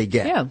evidence they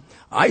get. Yeah.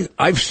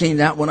 I've seen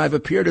that when I've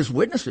appeared as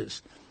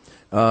witnesses.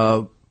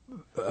 Bob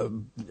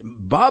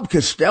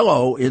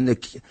Costello in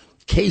the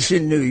case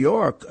in New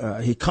York,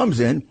 he comes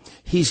in,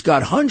 he's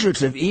got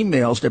hundreds of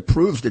emails that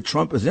proves that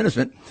Trump is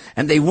innocent,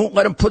 and they won't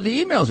let him put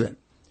the emails in.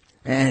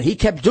 And he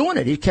kept doing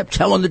it. He kept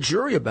telling the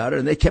jury about it,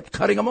 and they kept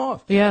cutting him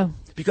off. Yeah.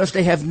 Because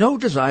they have no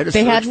desire to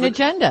search. They had an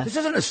agenda. This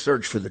isn't a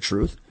search for the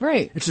truth.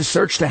 Right. It's a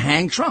search to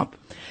hang Trump.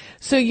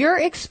 So you're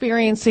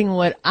experiencing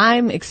what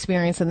I'm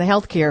experiencing in the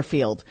healthcare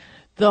field.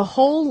 The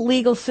whole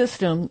legal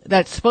system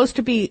that's supposed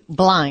to be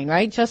blind,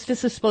 right?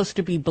 Justice is supposed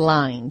to be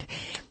blind.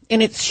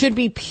 And it should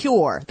be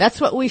pure.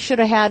 That's what we should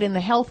have had in the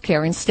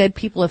healthcare. Instead,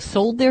 people have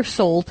sold their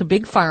soul to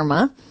Big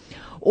Pharma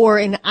or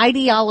an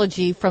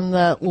ideology from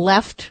the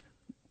left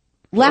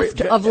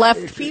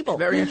people. It's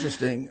very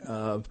interesting,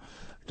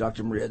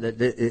 Dr. Maria,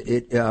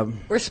 that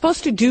we're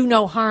supposed to do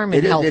no harm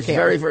in healthcare. It's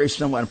very, very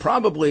similar. And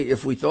probably,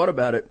 if we thought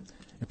about it,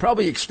 it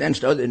probably extends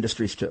to other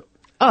industries, too.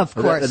 Of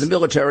course. The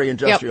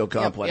military-industrial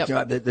complex. Yep. You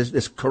know, there's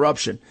this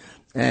corruption.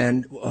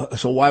 And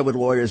so why would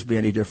lawyers be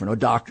any different? Or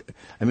doctor?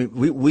 I mean,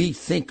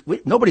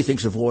 nobody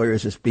thinks of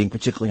lawyers as being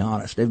particularly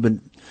honest. They've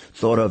been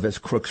thought of as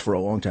crooks for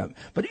a long time.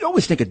 But you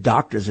always think of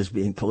doctors as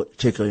being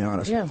particularly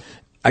honest. Yeah.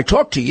 I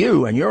talk to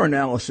you and your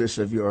analysis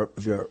of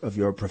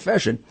your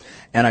profession,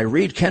 and I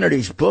read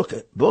Kennedy's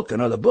book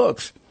and other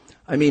books.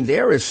 I mean,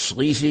 they're as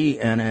sleazy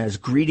and as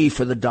greedy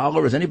for the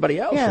dollar as anybody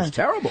else. Yeah. It's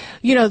terrible.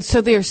 You know, so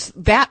there's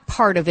that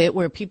part of it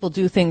where people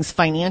do things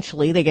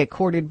financially. They get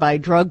courted by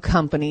drug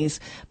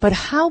companies. But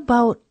how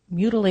about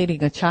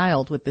mutilating a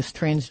child with this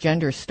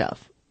transgender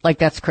stuff? Like,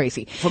 that's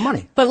crazy. For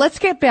money. But let's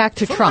get back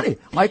to Trump.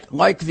 Money.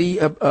 Like the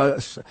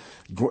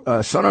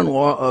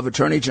son-in-law of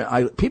Attorney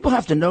General. People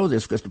have to know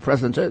this because the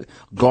president said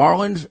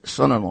Garland's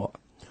son-in-law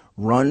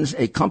runs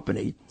a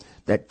company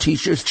that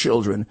teaches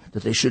children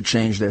that they should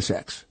change their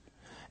sex.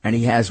 And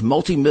he has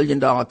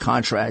multi-million-dollar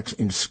contracts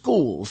in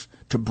schools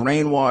to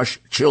brainwash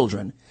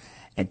children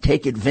and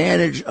take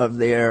advantage of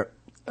their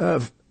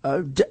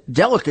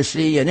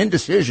delicacy and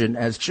indecision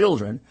as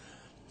children.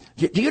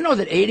 Do you know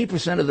that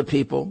 80% of the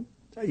people,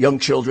 young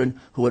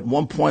children, who at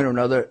one point or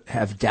another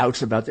have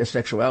doubts about their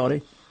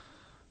sexuality,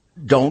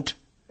 don't,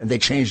 and they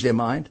change their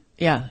mind?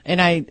 Yeah, and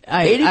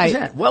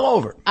 80%, well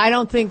over. I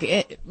don't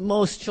think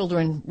most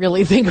children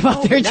really think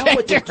about their gender. Now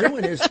what they're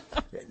doing is,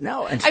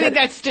 I think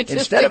that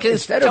statistic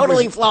is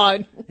totally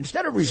flawed.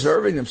 Instead of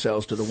reserving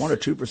themselves to the 1 or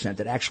 2%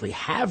 that actually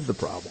have the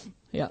problem,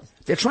 yeah,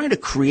 they're trying to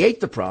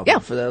create the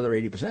problem for the other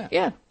 80%.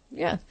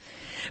 Yeah.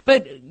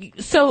 But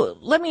so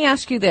let me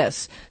ask you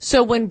this.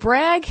 So when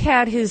Bragg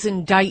had his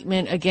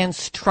indictment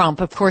against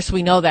Trump, of course,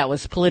 we know that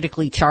was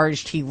politically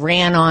charged. He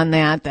ran on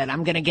that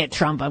I'm going to get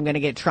Trump.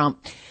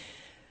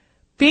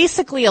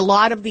 Basically, a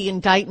lot of the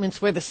indictments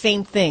were the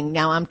same thing.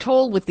 Now, I'm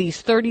told with these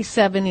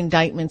 37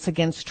 indictments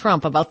against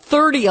Trump, about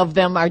 30 of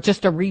them are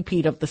just a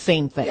repeat of the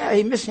same thing. Yeah,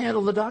 he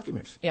mishandled the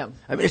documents. Yeah.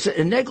 I mean, it's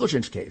a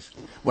negligence case.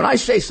 When I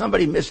say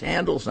somebody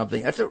mishandles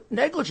something, that's a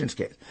negligence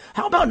case.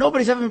 How about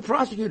nobody's ever been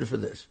prosecuted for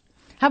this?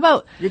 How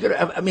about... Here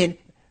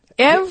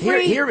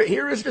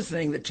is the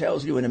thing that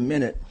tells you in a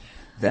minute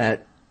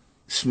that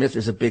Smith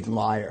is a big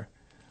liar.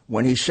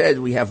 When he said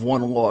we have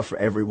one law for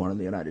everyone in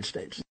the United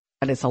States.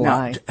 That is a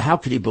lie. How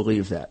could he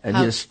believe that? And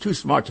he's too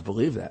smart to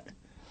believe that.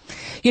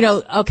 You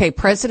know, okay,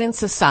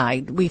 presidents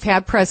aside, we've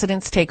had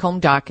presidents take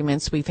home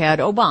documents. We've had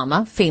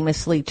Obama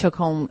famously took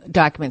home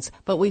documents,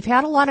 but we've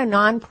had a lot of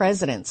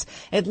non-presidents.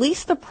 At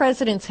least the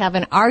presidents have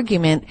an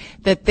argument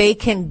that they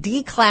can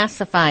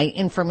declassify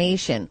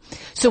information.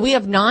 So we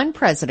have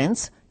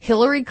non-presidents.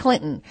 Hillary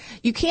Clinton.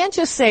 You can't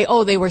just say,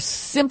 oh, they were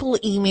simple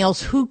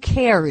emails. Who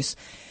cares?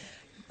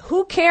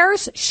 Who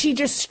cares? She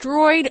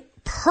destroyed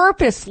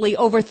purposely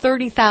over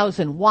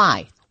 30,000.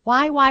 Why?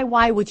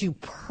 Why would you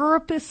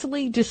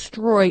purposely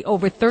destroy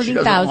over 30,000? She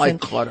doesn't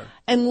like clutter.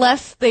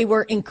 Unless they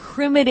were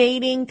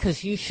incriminating,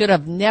 because you should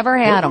have never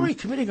had them. Were we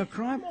committing a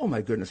crime? Oh,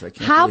 my goodness, I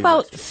can't How believe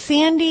about it.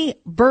 Sandy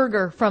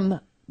Berger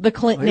from the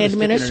Clinton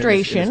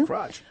administration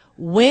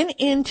went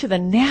into the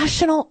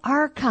National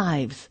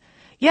Archives?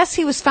 Yes,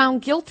 he was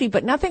found guilty,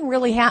 but nothing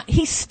really happened.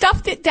 He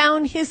stuffed it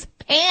down his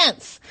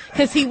pants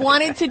because he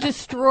wanted to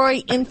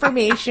destroy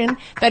information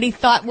that he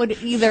thought would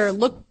either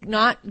look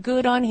not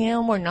good on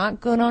him or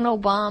not good on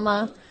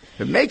Obama.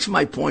 It makes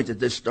my point that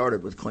this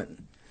started with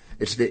Clinton.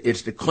 It's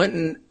the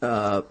Clinton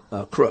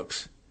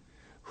crooks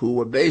who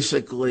were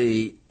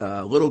basically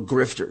little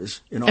grifters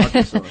in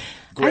Arkansas.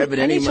 Grabbing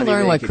any money I need to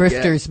learn what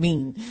grifters get.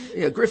 mean.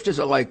 Yeah, grifters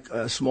are like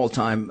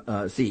small-time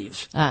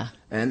thieves.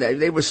 And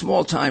they were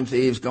small-time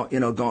thieves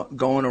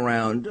going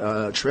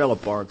around trailer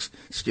parks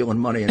stealing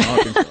money in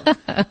Arkansas.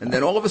 And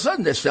then all of a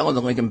sudden they're selling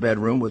the Lincoln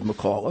bedroom with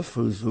McAuliffe,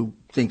 who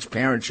thinks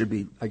parents should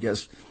be, I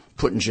guess,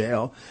 put in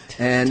jail.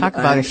 And talk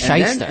about a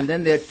shyster. And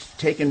then they're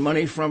taking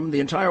money from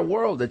the entire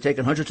world. They're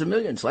taking hundreds of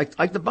millions. Like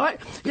the Biden.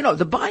 You know,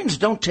 the Bidens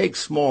don't take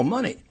small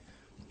money.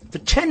 The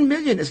 $10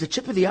 million is the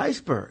tip of the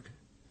iceberg.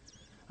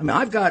 I mean,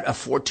 I've got a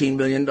 $14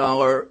 million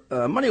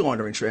money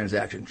laundering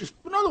transaction. Just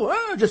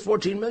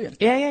 $14 million.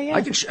 Yeah.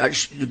 I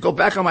can go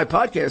back on my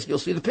podcast. You'll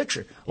see the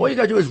picture. All you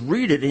got to do is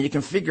read it, and you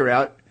can figure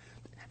out.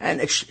 And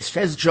it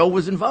says Joe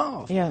was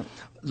involved. Yeah.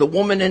 The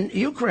woman in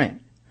Ukraine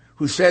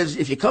who says,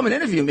 if you come and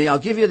interview me, I'll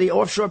give you the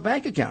offshore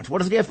bank accounts. What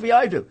does the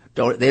FBI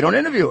do? They don't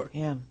interview her.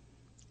 Yeah.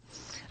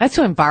 That's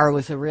when Barr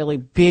was a really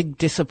big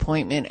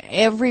disappointment.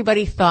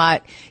 Everybody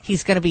thought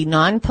he's going to be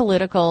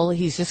non-political.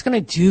 He's just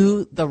going to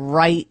do the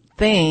right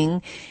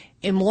thing.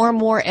 And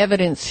more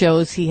evidence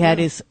shows he had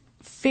his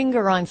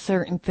finger on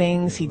certain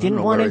things he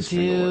didn't want to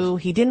do.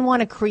 He didn't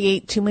want to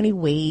create too many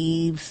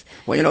waves.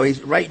 Well, you know,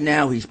 right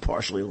now he's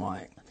partially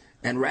lying.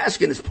 And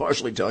Raskin is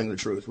partially telling the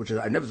truth, which is,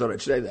 I never thought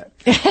I'd say that.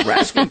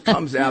 Raskin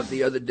comes out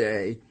the other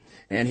day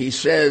and he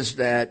says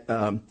that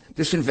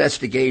this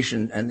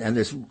investigation and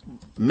this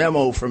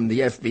memo from the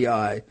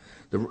FBI,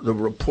 the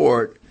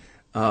report,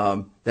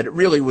 that it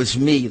really was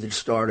me that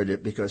started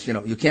it because, you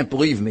know, you can't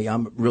believe me.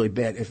 I'm really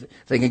bad. If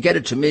they can get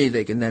it to me,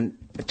 they can then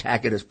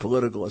attack it as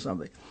political or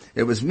something.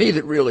 It was me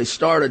that really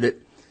started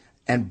it,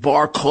 and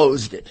Barr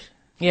closed it.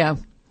 Yeah.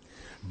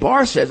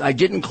 Barr says, I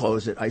didn't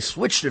close it. I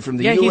switched it from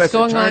the U.S. attorney. Yeah, he's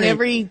going on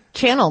every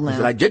channel now. He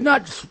said, I did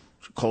not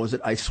close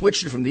it. I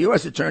switched it from the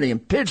U.S. attorney in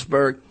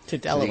Pittsburgh to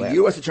Delaware. The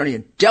U.S. attorney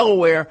in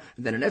Delaware.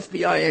 And then an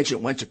FBI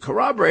agent went to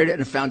corroborate it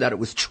and found out it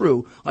was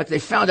true, like they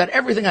found out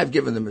everything I've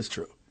given them is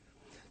true.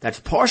 That's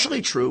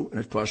partially true, and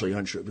it's partially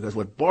untrue, because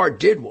what Barr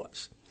did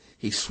was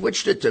he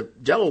switched it to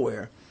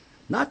Delaware,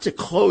 not to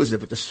close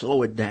it, but to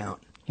slow it down.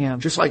 Yeah.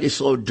 Just like he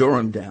slowed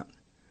Durham down.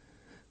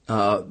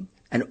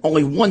 And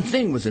only one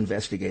thing was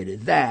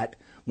investigated, that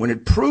when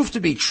it proved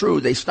to be true,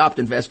 they stopped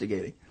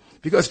investigating.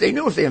 Because they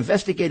knew if they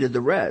investigated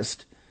the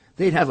rest,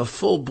 they'd have a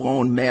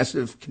full-blown,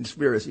 massive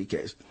conspiracy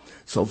case.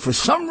 So for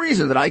some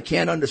reason that I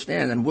can't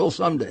understand and will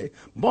someday,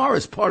 Barr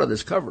is part of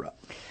this cover-up.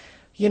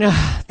 You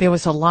know, there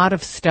was a lot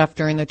of stuff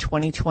during the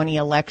 2020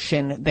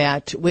 election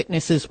that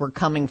witnesses were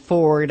coming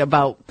forward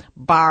about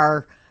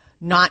Barr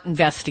not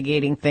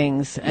investigating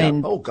things. Yeah.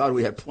 And oh, God,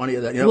 we had plenty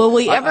of that. You know, will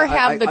we ever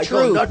have the truth?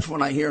 I go nuts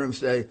when I hear him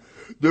say,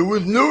 there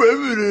was no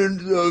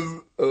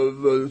evidence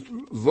of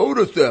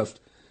voter theft.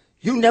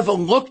 You never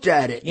looked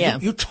at it. Yeah.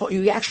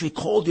 You actually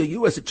called your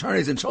U.S.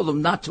 attorneys and told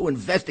them not to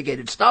investigate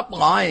it. Stop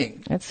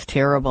lying. That's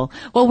terrible.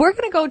 Well, we're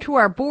going to go to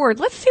our board.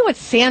 Let's see what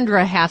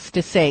Sandra has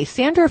to say.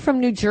 Sandra from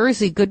New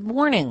Jersey, good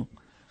morning.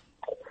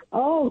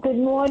 Oh, good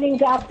morning,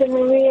 Dr.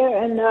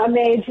 Maria and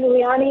Mayor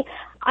Giuliani.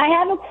 I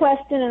have a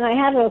question and I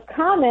have a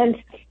comment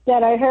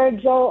that I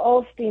heard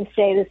Joel Osteen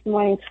say this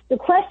morning. The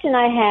question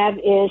I have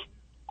is,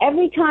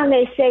 every time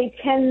they say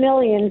 10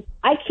 million,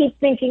 I keep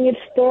thinking it's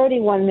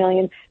 31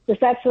 million, because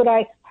that's what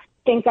I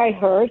think I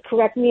heard.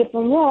 Correct me if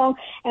I'm wrong.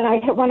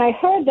 And when I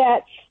heard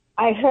that,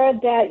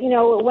 you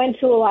know, it went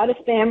to a lot of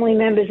family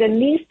members, and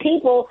these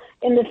people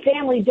in the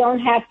family don't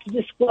have to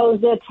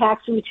disclose their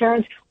tax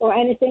returns or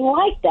anything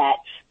like that.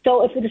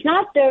 So if it's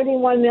not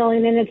 31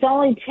 million and it's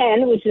only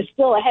 10, which is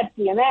still a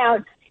hefty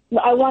amount,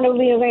 I want to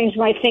rearrange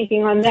my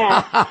thinking on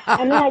that.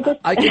 And then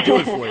I can do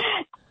it for you.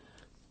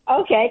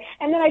 Okay.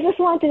 And then I just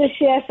wanted to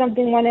share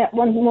something,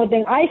 one more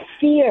thing. I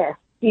fear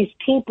these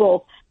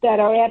people that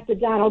are after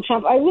Donald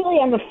Trump. I really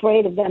am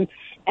afraid of them.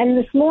 And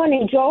this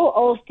morning, Joel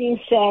Osteen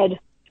said,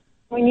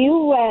 when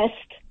you rest,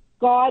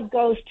 God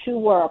goes to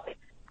work.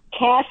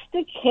 Cast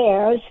the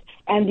cares,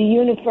 and the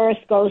universe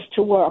goes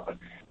to work.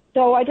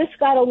 So I just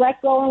got to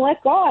let go and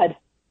let God.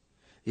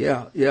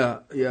 Yeah.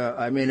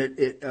 I mean,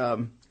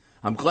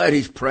 I'm glad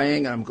he's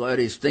praying, and I'm glad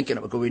he's thinking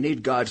of it, because we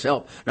need God's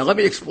help. Now, let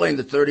me explain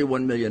the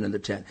 31 million and the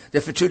 10.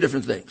 They're for two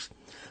different things.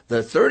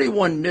 The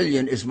 31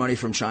 million is money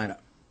from China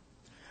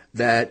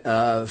that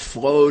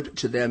flowed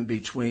to them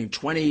between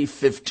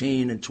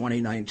 2015 and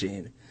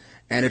 2019,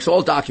 and it's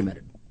all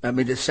documented. I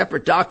mean, there's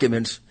separate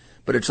documents,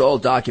 but it's all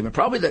documented.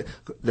 Probably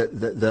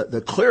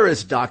the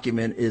clearest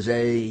document is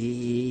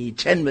a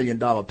 $10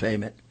 million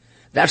payment.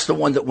 That's the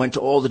one that went to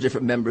all the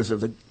different members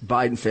of the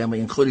Biden family,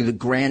 including the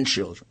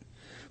grandchildren,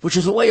 which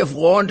is a way of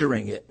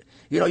laundering it.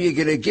 You know, you're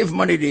going to give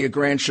money to your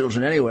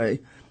grandchildren anyway,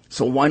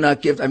 so why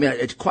not give? I mean,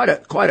 it's quite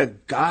a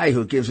guy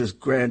who gives his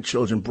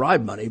grandchildren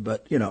bribe money,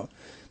 but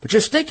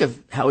just think of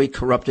how he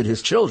corrupted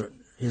his children,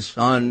 his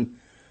son,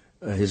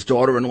 his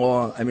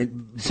daughter-in-law. I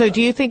mean, so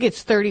do you think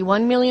it's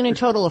 31 million in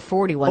total or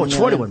 41 million? Oh, it's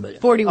 41 million.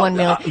 41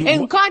 million.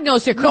 And God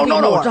knows there could be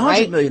more, it's 100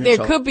 right? million in There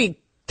total. Could be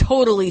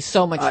totally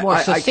so much more.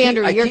 So,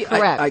 Sandra, you're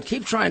correct. I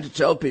keep trying to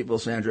tell people,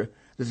 Sandra,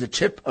 there's a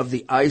tip of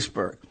the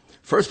iceberg.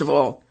 First of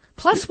all,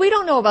 plus we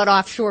don't know about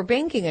offshore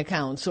banking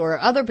accounts or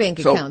other bank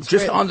accounts.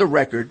 Just on the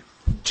record,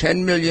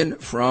 10 million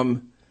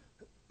from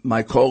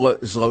Mykola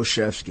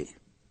Zlochevsky,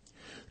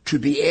 to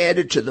be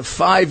added to the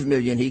 5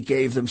 million he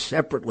gave them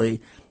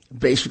separately,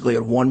 basically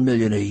at 1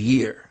 million a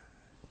year,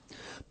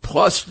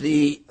 plus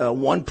the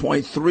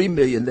 1.3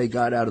 million they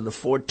got out of the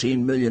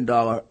 $14 million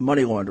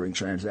money laundering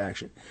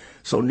transaction.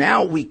 So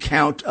now we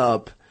count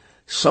up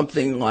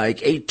something like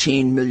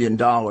 $18 million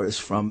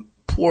from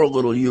poor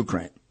little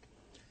Ukraine.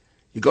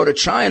 You go to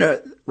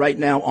China right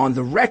now, on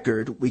the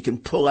record, we can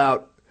pull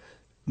out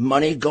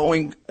money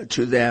going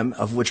to them,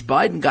 of which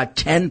Biden got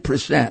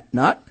 10%,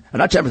 not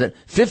 10%,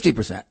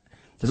 50%.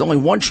 There's only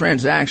one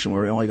transaction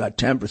where he only got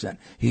 10%.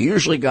 He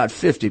usually got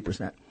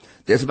 50%.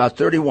 There's about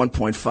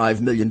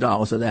 $31.5 million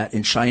of that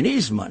in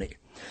Chinese money.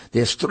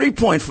 There's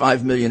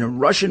 $3.5 million in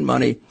Russian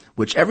money,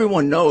 which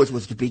everyone knows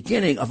was the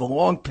beginning of a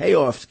long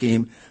payoff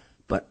scheme,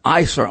 but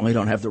I certainly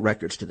don't have the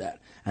records to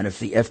that. And if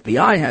the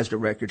FBI has the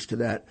records to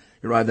that,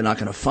 you're either not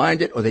going to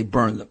find it or they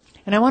burn them.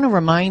 And I want to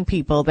remind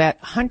people that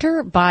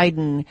Hunter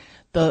Biden,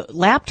 the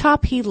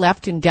laptop he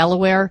left in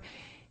Delaware,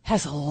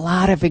 has a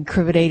lot of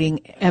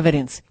incriminating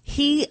evidence.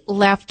 He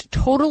left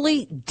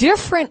totally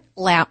different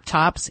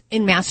laptops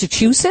in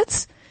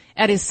Massachusetts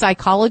at his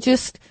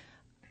psychologist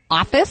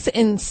office,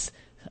 and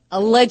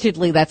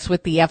allegedly that's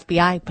with the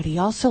FBI, but he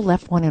also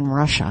left one in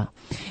Russia.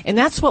 And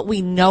that's what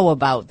we know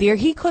about there.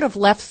 He could have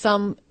left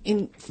some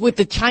with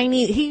the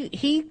Chinese.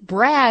 He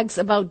brags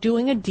about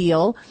doing a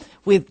deal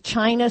with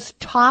China's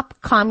top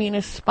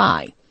communist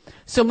spy.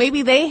 So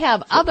maybe they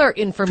have other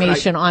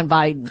information on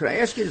Biden. Could I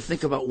ask you to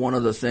think about one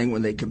other thing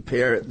when they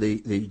compare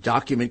the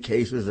document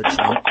cases of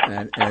Trump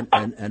and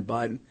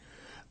Biden?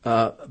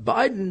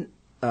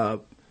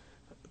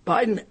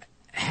 Biden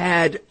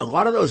had a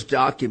lot of those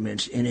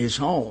documents in his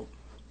home.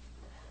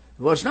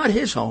 Well, it's not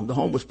his home. The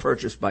home was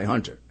purchased by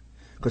Hunter,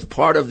 because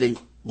part of the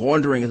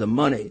laundering of the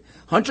money,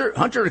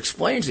 Hunter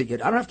explains it. I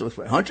don't have to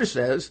explain. Hunter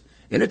says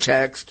in a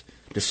text,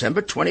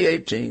 December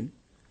 2018,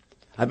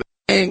 I've been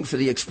paying for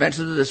the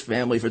expenses of this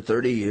family for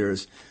 30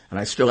 years, and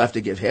I still have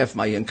to give half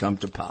my income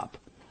to Pop.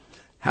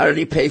 How did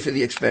he pay for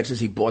the expenses?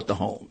 He bought the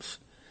homes.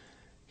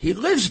 He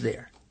lives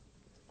there.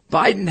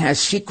 Biden has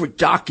secret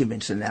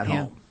documents in that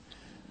home.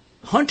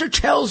 Hunter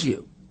tells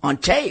you on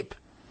tape,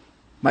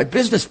 my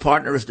business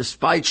partner is the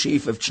spy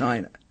chief of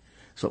China.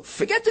 So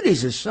forget that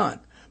he's his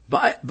son.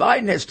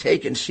 Biden has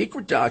taken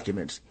secret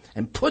documents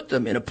and put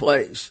them in a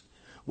place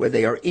where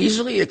they are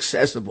easily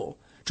accessible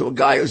to a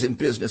guy who's in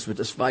business with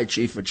the spy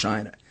chief of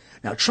China.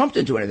 Now, Trump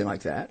didn't do anything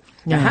like that.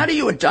 Now, how do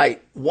you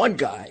indict one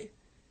guy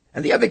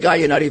and the other guy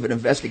you're not even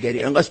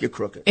investigating unless you're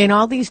crooked? And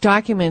all these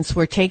documents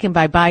were taken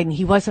by Biden.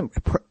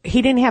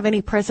 He didn't have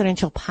any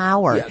presidential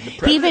power.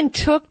 He even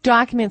took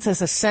documents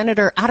as a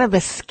senator out of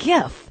a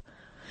skiff.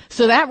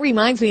 So that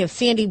reminds me of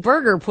Sandy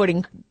Berger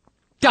putting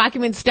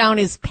documents down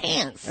his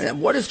pants. And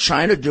what is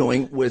China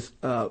doing with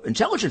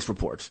intelligence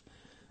reports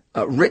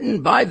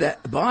written by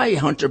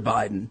Hunter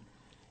Biden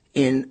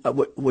in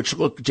which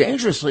look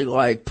dangerously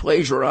like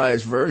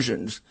plagiarized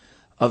versions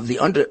of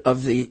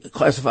the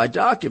classified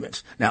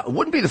documents? Now, it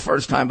wouldn't be the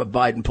first time a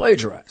Biden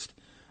plagiarized.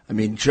 I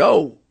mean,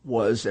 Joe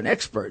was an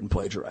expert in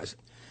plagiarizing,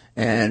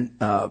 and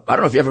I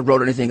don't know if he ever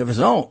wrote anything of his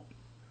own,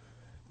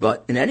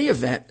 but in any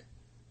event,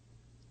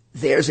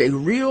 there's at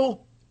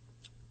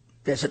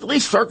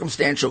least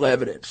circumstantial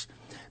evidence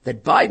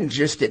that Biden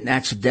just didn't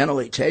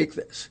accidentally take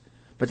this,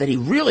 but that he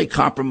really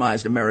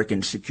compromised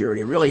American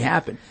security. It really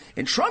happened.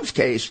 In Trump's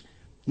case,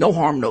 No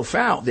harm, no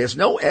foul. There's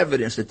no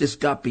evidence that this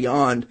got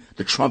beyond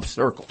the Trump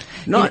circle.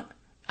 None.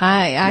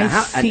 I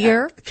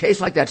fear a case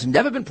like that's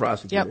never been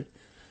prosecuted. Yep.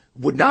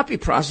 Would not be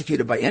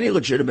prosecuted by any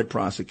legitimate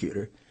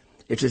prosecutor.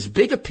 It's as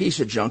big a piece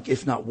of junk,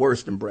 if not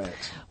worse, than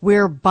Bragg's.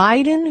 Where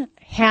Biden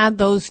had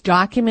those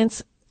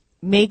documents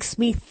makes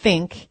me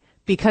think,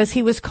 because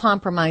he was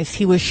compromised,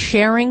 he was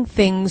sharing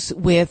things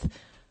with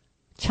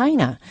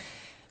China.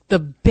 The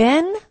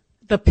Penn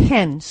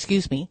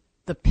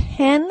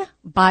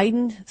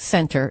Biden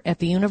Center at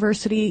the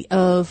University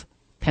of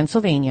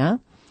Pennsylvania,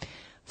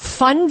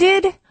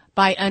 funded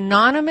by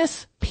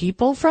anonymous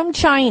people from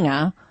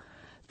China.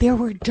 There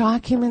were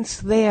documents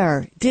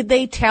there. Did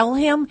they tell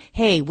him,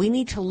 hey, we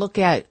need to look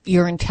at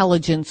your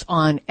intelligence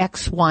on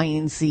X, Y,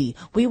 and Z.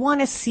 We want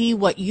to see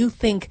what you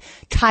think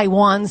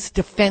Taiwan's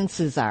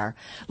defenses are.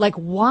 Like,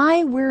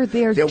 why were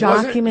there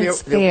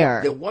documents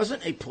there? There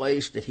wasn't a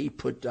place that he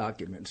put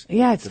documents.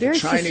 Yeah, it's that very the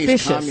Chinese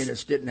suspicious.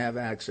 communists didn't have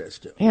access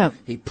to. Yeah.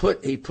 He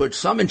put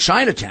some in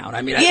Chinatown.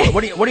 I mean,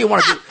 what do you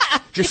want to do?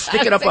 Just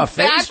stick it up our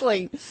face?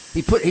 Exactly.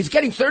 He's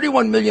getting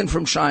 $31 million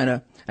from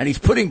China. And he's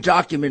putting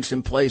documents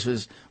in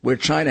places where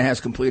China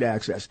has complete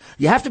access.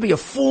 You have to be a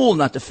fool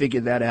not to figure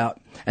that out.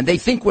 And they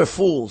think we're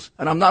fools.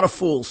 And I'm not a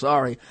fool,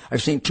 sorry.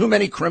 I've seen too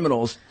many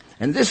criminals.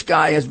 And this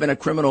guy has been a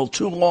criminal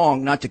too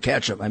long not to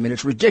catch him. I mean,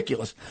 it's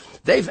ridiculous.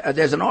 There's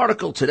an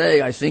article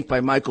today, I think,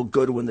 by Michael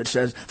Goodwin that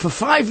says, for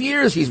 5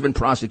 years he's been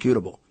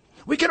prosecutable.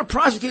 We could have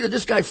prosecuted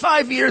this guy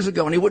 5 years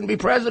ago and he wouldn't be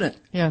president.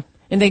 Yeah.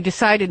 And they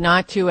decided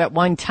not to at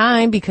one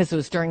time because it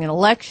was during an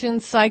election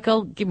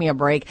cycle. Give me a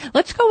break.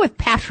 Let's go with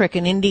Patrick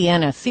in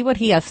Indiana. See what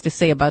he has to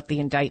say about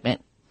the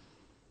indictment.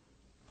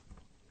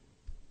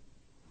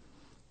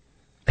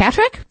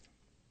 Patrick?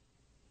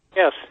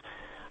 Yes.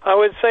 I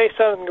would say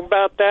something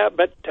about that,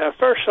 but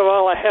first of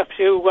all, I have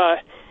to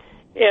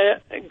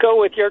go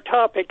with your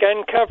topic,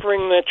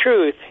 uncovering the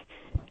truth.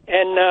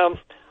 And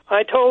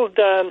I told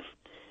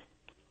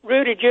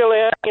Rudy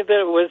Giuliani that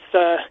it was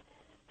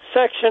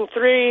Section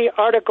 3,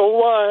 Article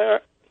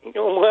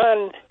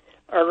 1,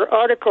 or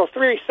Article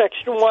 3,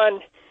 Section 1,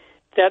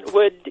 that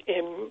would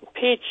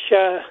impeach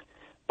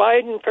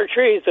Biden for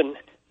treason.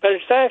 But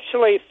it's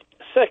actually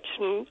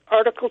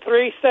Article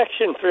 3,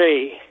 Section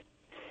 3.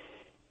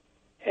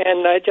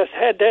 And I just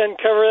had to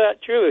uncover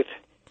that truth.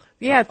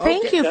 Yeah,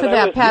 thank you for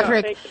that,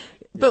 Patrick.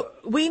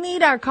 But we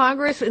need our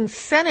Congress and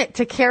Senate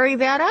to carry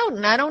that out,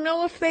 and I don't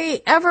know if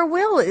they ever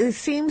will. It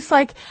seems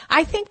like,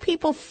 I think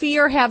people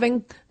fear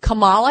having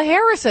Kamala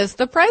Harris as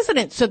the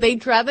president, so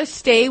they'd rather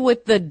stay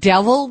with the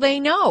devil they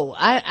know.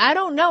 I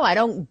don't know. I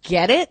don't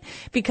get it,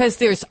 because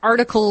there's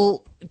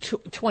Article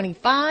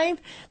 25.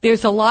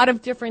 There's a lot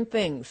of different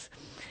things.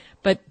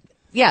 But,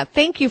 yeah,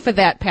 thank you for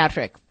that,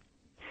 Patrick.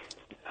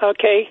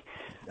 Okay.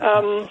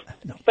 But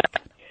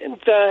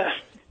the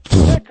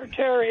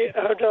Secretary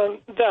of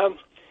the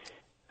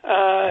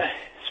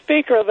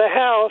Speaker of the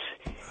House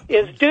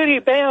is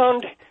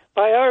duty-bound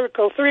by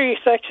Article 3,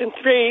 Section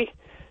 3,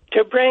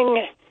 to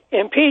bring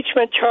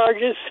impeachment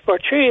charges for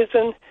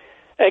treason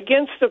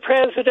against the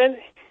President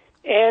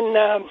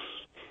and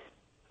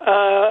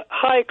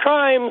high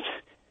crimes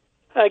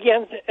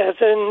against, as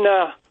in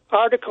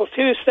Article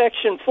 2,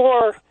 Section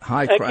 4.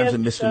 High crimes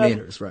and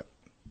misdemeanors, right.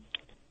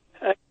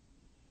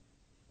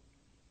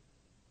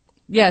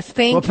 Yes,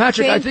 thank you. Well,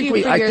 Patrick, I think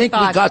we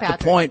got Patrick.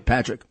 the point,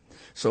 Patrick.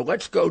 So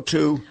let's go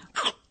to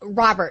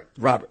Robert.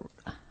 Robert.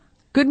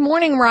 Good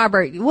morning,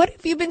 Robert. What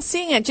have you been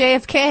seeing at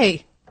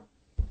JFK?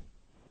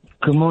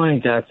 Good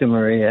morning, Dr.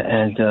 Maria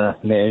and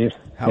Mayor.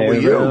 How are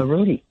you?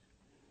 Rudy.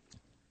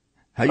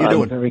 How you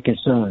doing? I'm very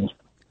concerned.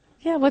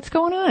 Yeah, what's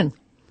going on?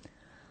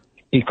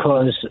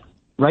 Because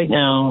right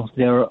now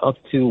there are up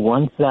to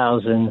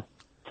 1,000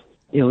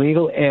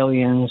 illegal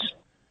aliens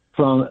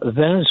from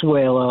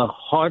Venezuela,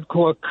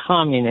 hardcore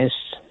communists,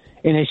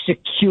 in a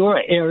secure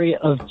area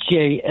of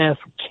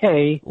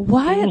JFK,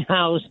 being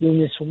housed in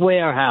this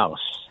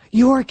warehouse.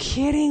 You're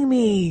kidding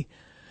me.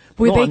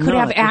 Where they could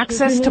have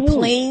access to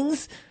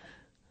planes?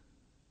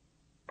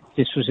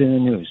 This was in the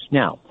news.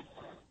 Now,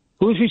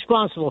 who's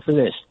responsible for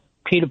this?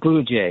 Peter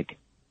Buttigieg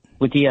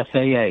with the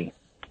FAA,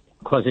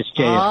 because it's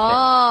JFK.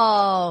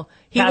 Oh,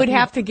 he would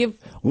have to give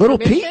Little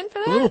permission Pete? for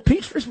that? Little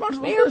Pete's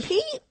responsible Mayor for this?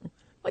 Pete?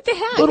 What the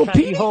heck? Little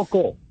Kathy Pete?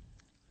 Hochul.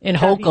 In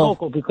Kathy Hochul.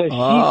 Hochul, because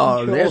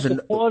Oh, she there's controls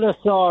the Port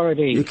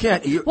Authority. You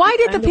can't. Why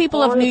did the And the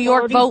people of Port New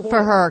York Authority vote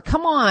for her?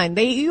 Come on.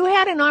 You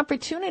had an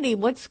opportunity.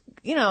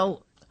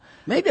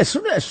 Maybe as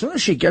soon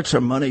as she gets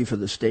her money for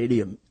the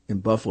stadium in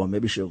Buffalo,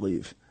 maybe she'll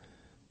leave.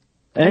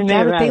 And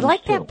Mayor they Adams,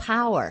 like too. that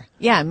power.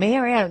 Yeah,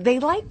 Mayor Adams. They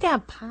like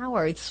that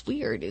power. It's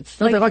weird. It's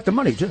No, like, they like the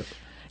money too.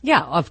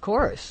 yeah, of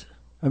course.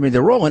 I mean,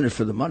 they're all in it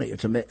for the money.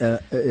 It's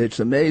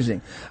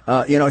amazing.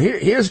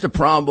 Here's the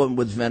problem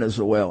with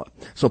Venezuela.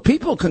 So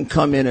people can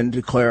come in and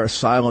declare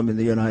asylum in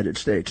the United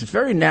States. It's a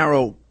very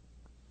narrow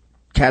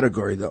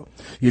category, though.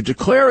 You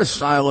declare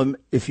asylum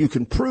if you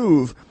can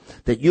prove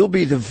that you'll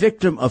be the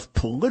victim of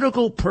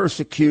political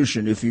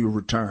persecution if you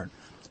return.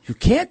 You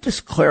can't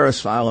declare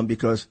asylum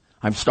because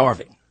I'm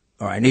starving,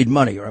 or I need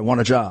money, or I want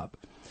a job.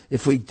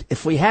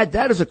 If we had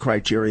that as a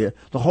criteria,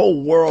 the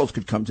whole world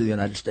could come to the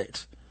United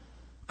States,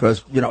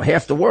 because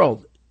half the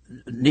world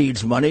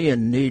needs money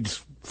and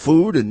needs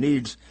food and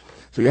needs.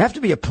 So you have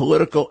to be a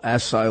political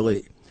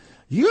asylee.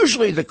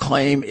 Usually the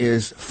claim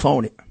is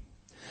phony,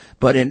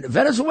 but in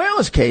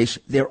Venezuela's case,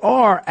 there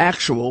are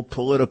actual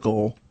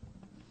political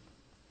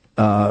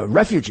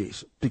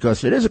refugees,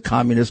 because it is a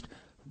communist,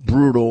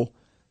 brutal,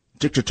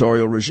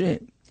 dictatorial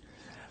regime.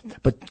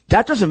 But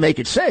that doesn't make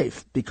it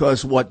safe,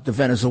 because what the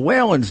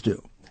Venezuelans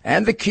do,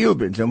 and the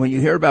Cubans, and when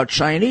you hear about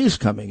Chinese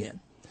coming in,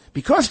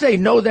 because they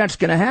know that's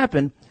going to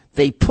happen,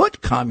 they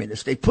put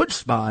communists, they put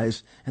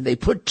spies, and they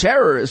put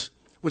terrorists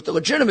with the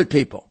legitimate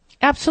people.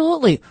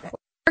 Absolutely.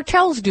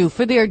 Cartels do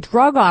for their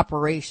drug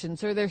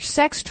operations or their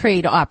sex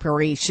trade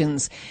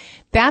operations.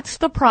 That's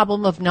the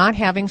problem of not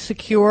having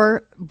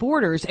secure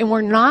borders, and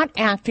we're not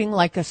acting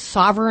like a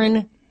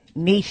sovereign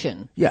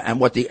nation. Yeah, and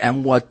what the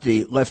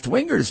left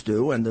wingers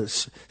do, and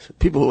the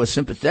people who are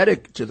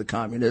sympathetic to the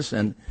communists,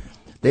 and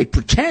they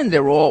pretend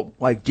they're all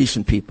like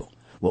decent people.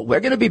 Well, we're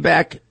going to be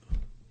back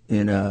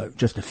in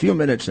just a few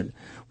minutes, and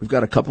we've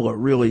got a couple of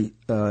really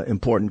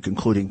important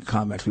concluding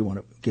comments we want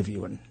to give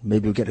you, and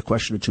maybe we'll get a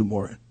question or two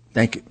more.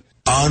 Thank you.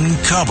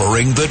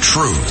 Uncovering the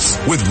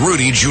Truth with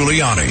Rudy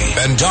Giuliani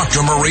and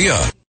Dr. Maria.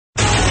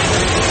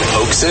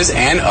 Hoaxes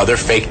and other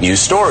fake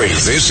news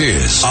stories. This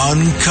is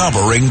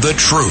Uncovering the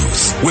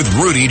Truth with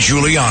Rudy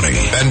Giuliani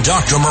and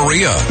Dr.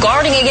 Maria.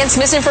 Guarding against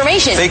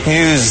misinformation. Fake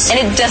news. And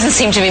it doesn't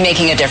seem to be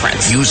making a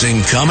difference.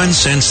 Using common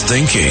sense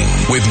thinking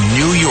with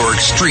New York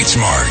Street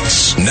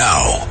Smarts.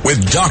 Now,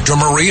 with Dr.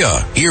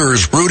 Maria,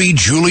 here's Rudy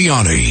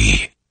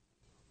Giuliani.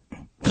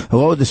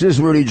 Hello, this is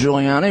Rudy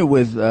Giuliani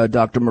with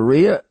Dr.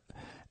 Maria.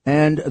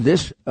 And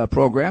this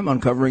program,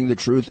 Uncovering the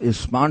Truth, is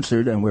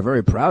sponsored, and we're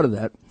very proud of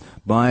that,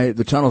 by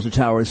the Tunnels to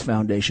Towers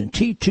Foundation,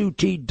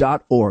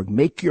 T2T.org.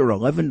 Make your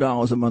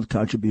 $11 a month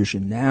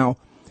contribution now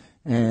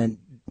and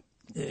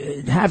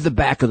have the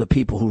back of the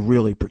people who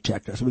really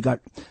protect us. We got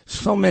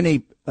so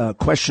many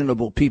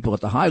questionable people at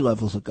the high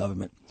levels of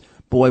government.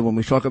 Boy, when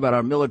we talk about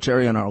our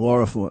military and our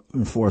law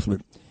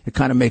enforcement, it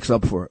kind of makes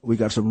up for it. We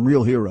got some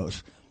real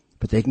heroes,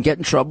 but they can get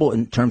in trouble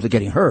in terms of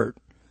getting hurt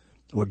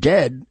or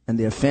dead, and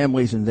their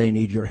families, and they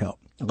need your help.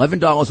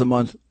 $11 a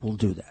month will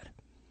do that.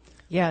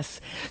 Yes.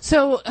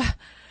 So,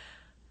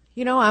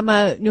 I'm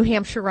a New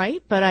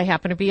Hampshireite, but I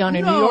happen to be on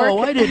a New York. No,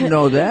 I didn't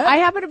know that. I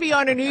happen to be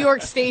on a New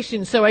York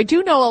station, so I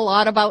do know a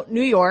lot about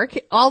New York.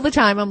 All the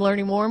time I'm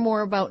learning more and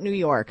more about New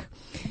York.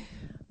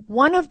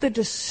 One of the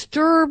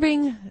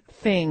disturbing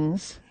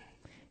things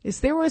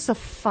is there was a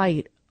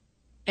fight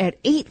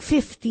at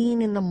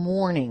 8:15 in the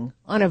morning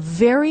on a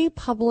very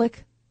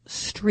public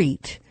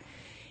street.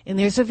 And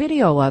there's a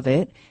video of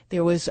it.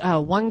 There was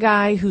one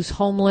guy who's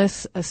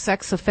homeless, a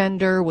sex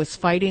offender, was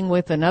fighting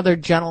with another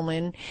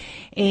gentleman,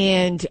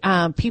 and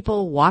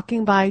people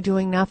walking by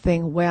doing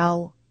nothing.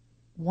 Well,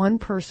 one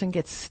person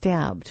gets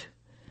stabbed.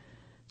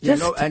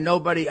 Just and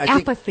nobody.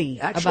 Apathy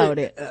about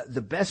it.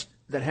 The best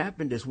that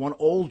happened is one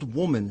old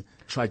woman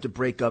tried to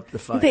break up the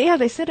fight.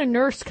 They said a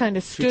nurse kind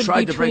of stood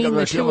between the two. She tried to break up the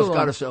fight. She almost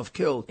got herself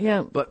killed.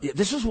 Yeah. But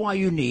this is why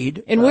you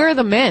need. And where are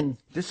the men?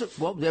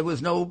 There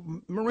was no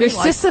Marine. They're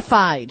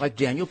sissified. Like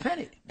Daniel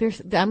Penny.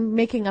 I'm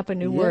making up a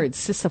new word,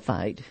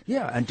 sissified.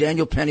 Yeah, and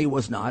Daniel Penny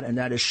was not, and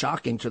that is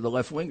shocking to the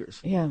left wingers.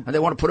 Yeah. And they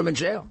want to put him in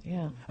jail.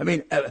 Yeah. I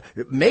mean,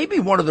 maybe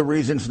one of the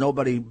reasons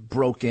nobody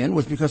broke in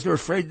was because they're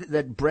afraid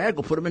that Bragg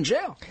will put him in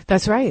jail.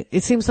 That's right.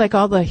 It seems like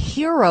all the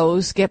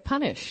heroes get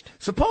punished.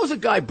 Suppose a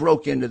guy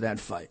broke into that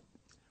fight,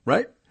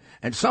 right?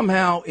 And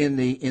somehow in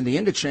the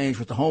interchange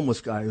with the homeless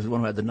guy, who's the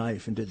one who had the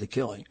knife and did the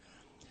killing,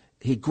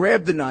 he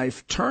grabbed the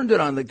knife, turned it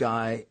on the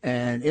guy,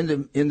 and in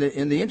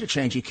the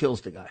interchange he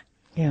kills the guy.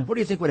 Yeah. What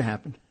do you think would have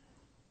happened?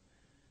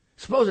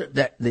 Suppose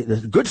that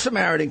the Good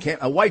Samaritan came,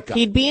 a white guy.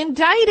 He'd be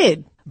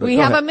indicted. We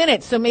have a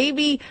minute, so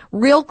maybe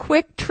real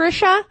quick,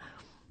 Tricia.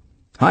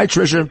 Hi,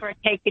 Tricia. For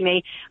taking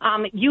me.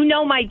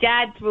 My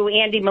dad through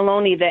Andy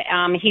Maloney.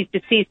 He's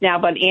deceased now,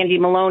 but Andy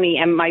Maloney,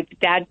 and my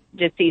dad's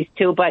deceased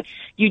too. But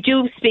you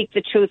do speak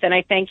the truth, and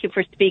I thank you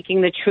for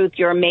speaking the truth.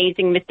 You're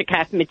amazing. Mr.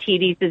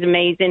 Catsimatidis is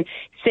amazing.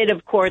 Sid,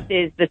 of course,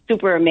 is the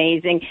super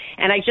amazing.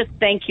 And I just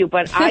thank you.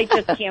 But I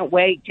just can't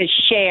wait to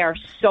share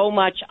so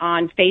much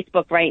on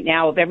Facebook right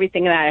now of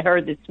everything that I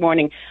heard this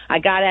morning. I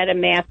got out of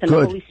Mass, and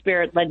the Holy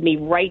Spirit led me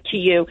right to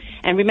you.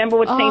 And remember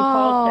what St.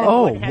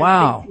 Paul said. Oh,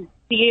 wow.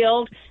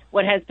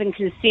 What has been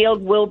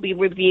concealed will be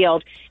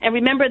revealed. And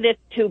remember this,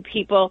 too,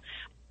 people.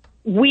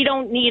 We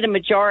don't need a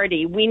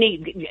majority.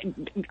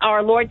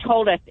 Our Lord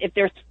told us, if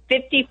there's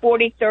 50,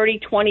 40, 30,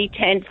 20,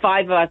 10,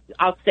 5 of us,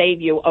 I'll save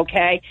you,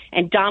 okay?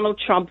 And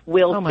Donald Trump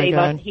will save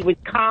us. He was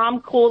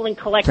calm, cool, and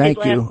collected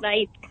last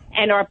night.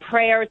 And our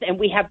prayers, and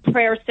we have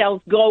prayer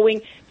cells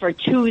going for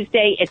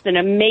Tuesday. It's an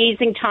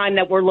amazing time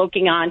that we're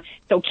looking on.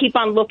 So keep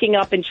on looking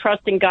up and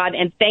trusting God.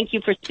 And thank you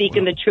for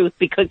speaking the truth,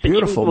 because the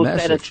truth will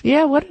set us.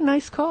 Yeah, what a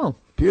nice call.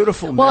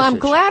 Beautiful Well, message. I'm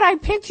glad I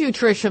picked you,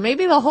 Tricia.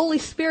 Maybe the Holy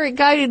Spirit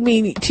guided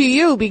me to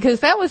you, because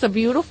that was a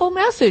beautiful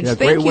message. Yeah,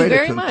 Thank you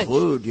very to much.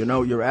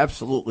 You're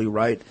absolutely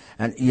right.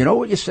 And you know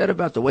what you said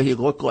about the way he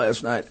looked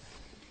last night?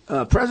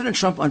 President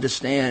Trump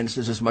understands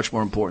this is much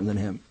more important than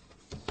him.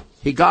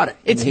 He got it.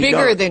 It's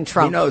bigger than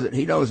Trump. He knows it.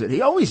 He knows it.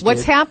 He always did.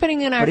 What's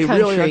happening in our country? But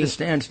he really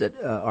understands that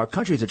our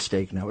country's at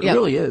stake now. It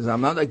really is.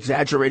 I'm not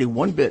exaggerating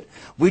one bit.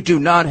 We do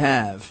not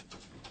have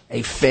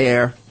a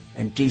fair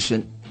and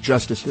decent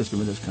justice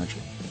system in this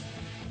country.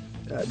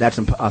 That's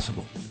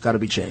impossible. Got to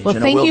be changed. Well,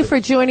 thank you for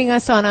joining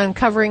us on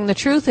Uncovering the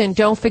Truth. And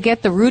don't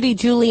forget the Rudy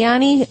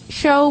Giuliani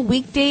Show,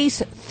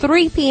 weekdays,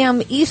 3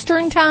 p.m.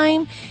 Eastern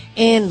Time,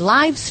 and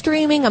live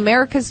streaming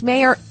America's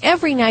Mayor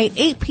every night,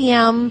 8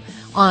 p.m.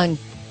 on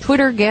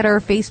Twitter, Getter,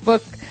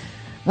 Facebook,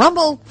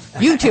 Rumble,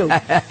 YouTube.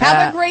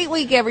 Have a great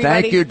week,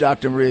 everybody. Thank you,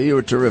 Dr. Maria. You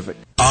were terrific.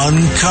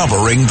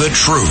 Uncovering the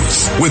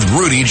Truth with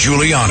Rudy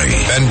Giuliani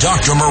and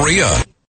Dr. Maria.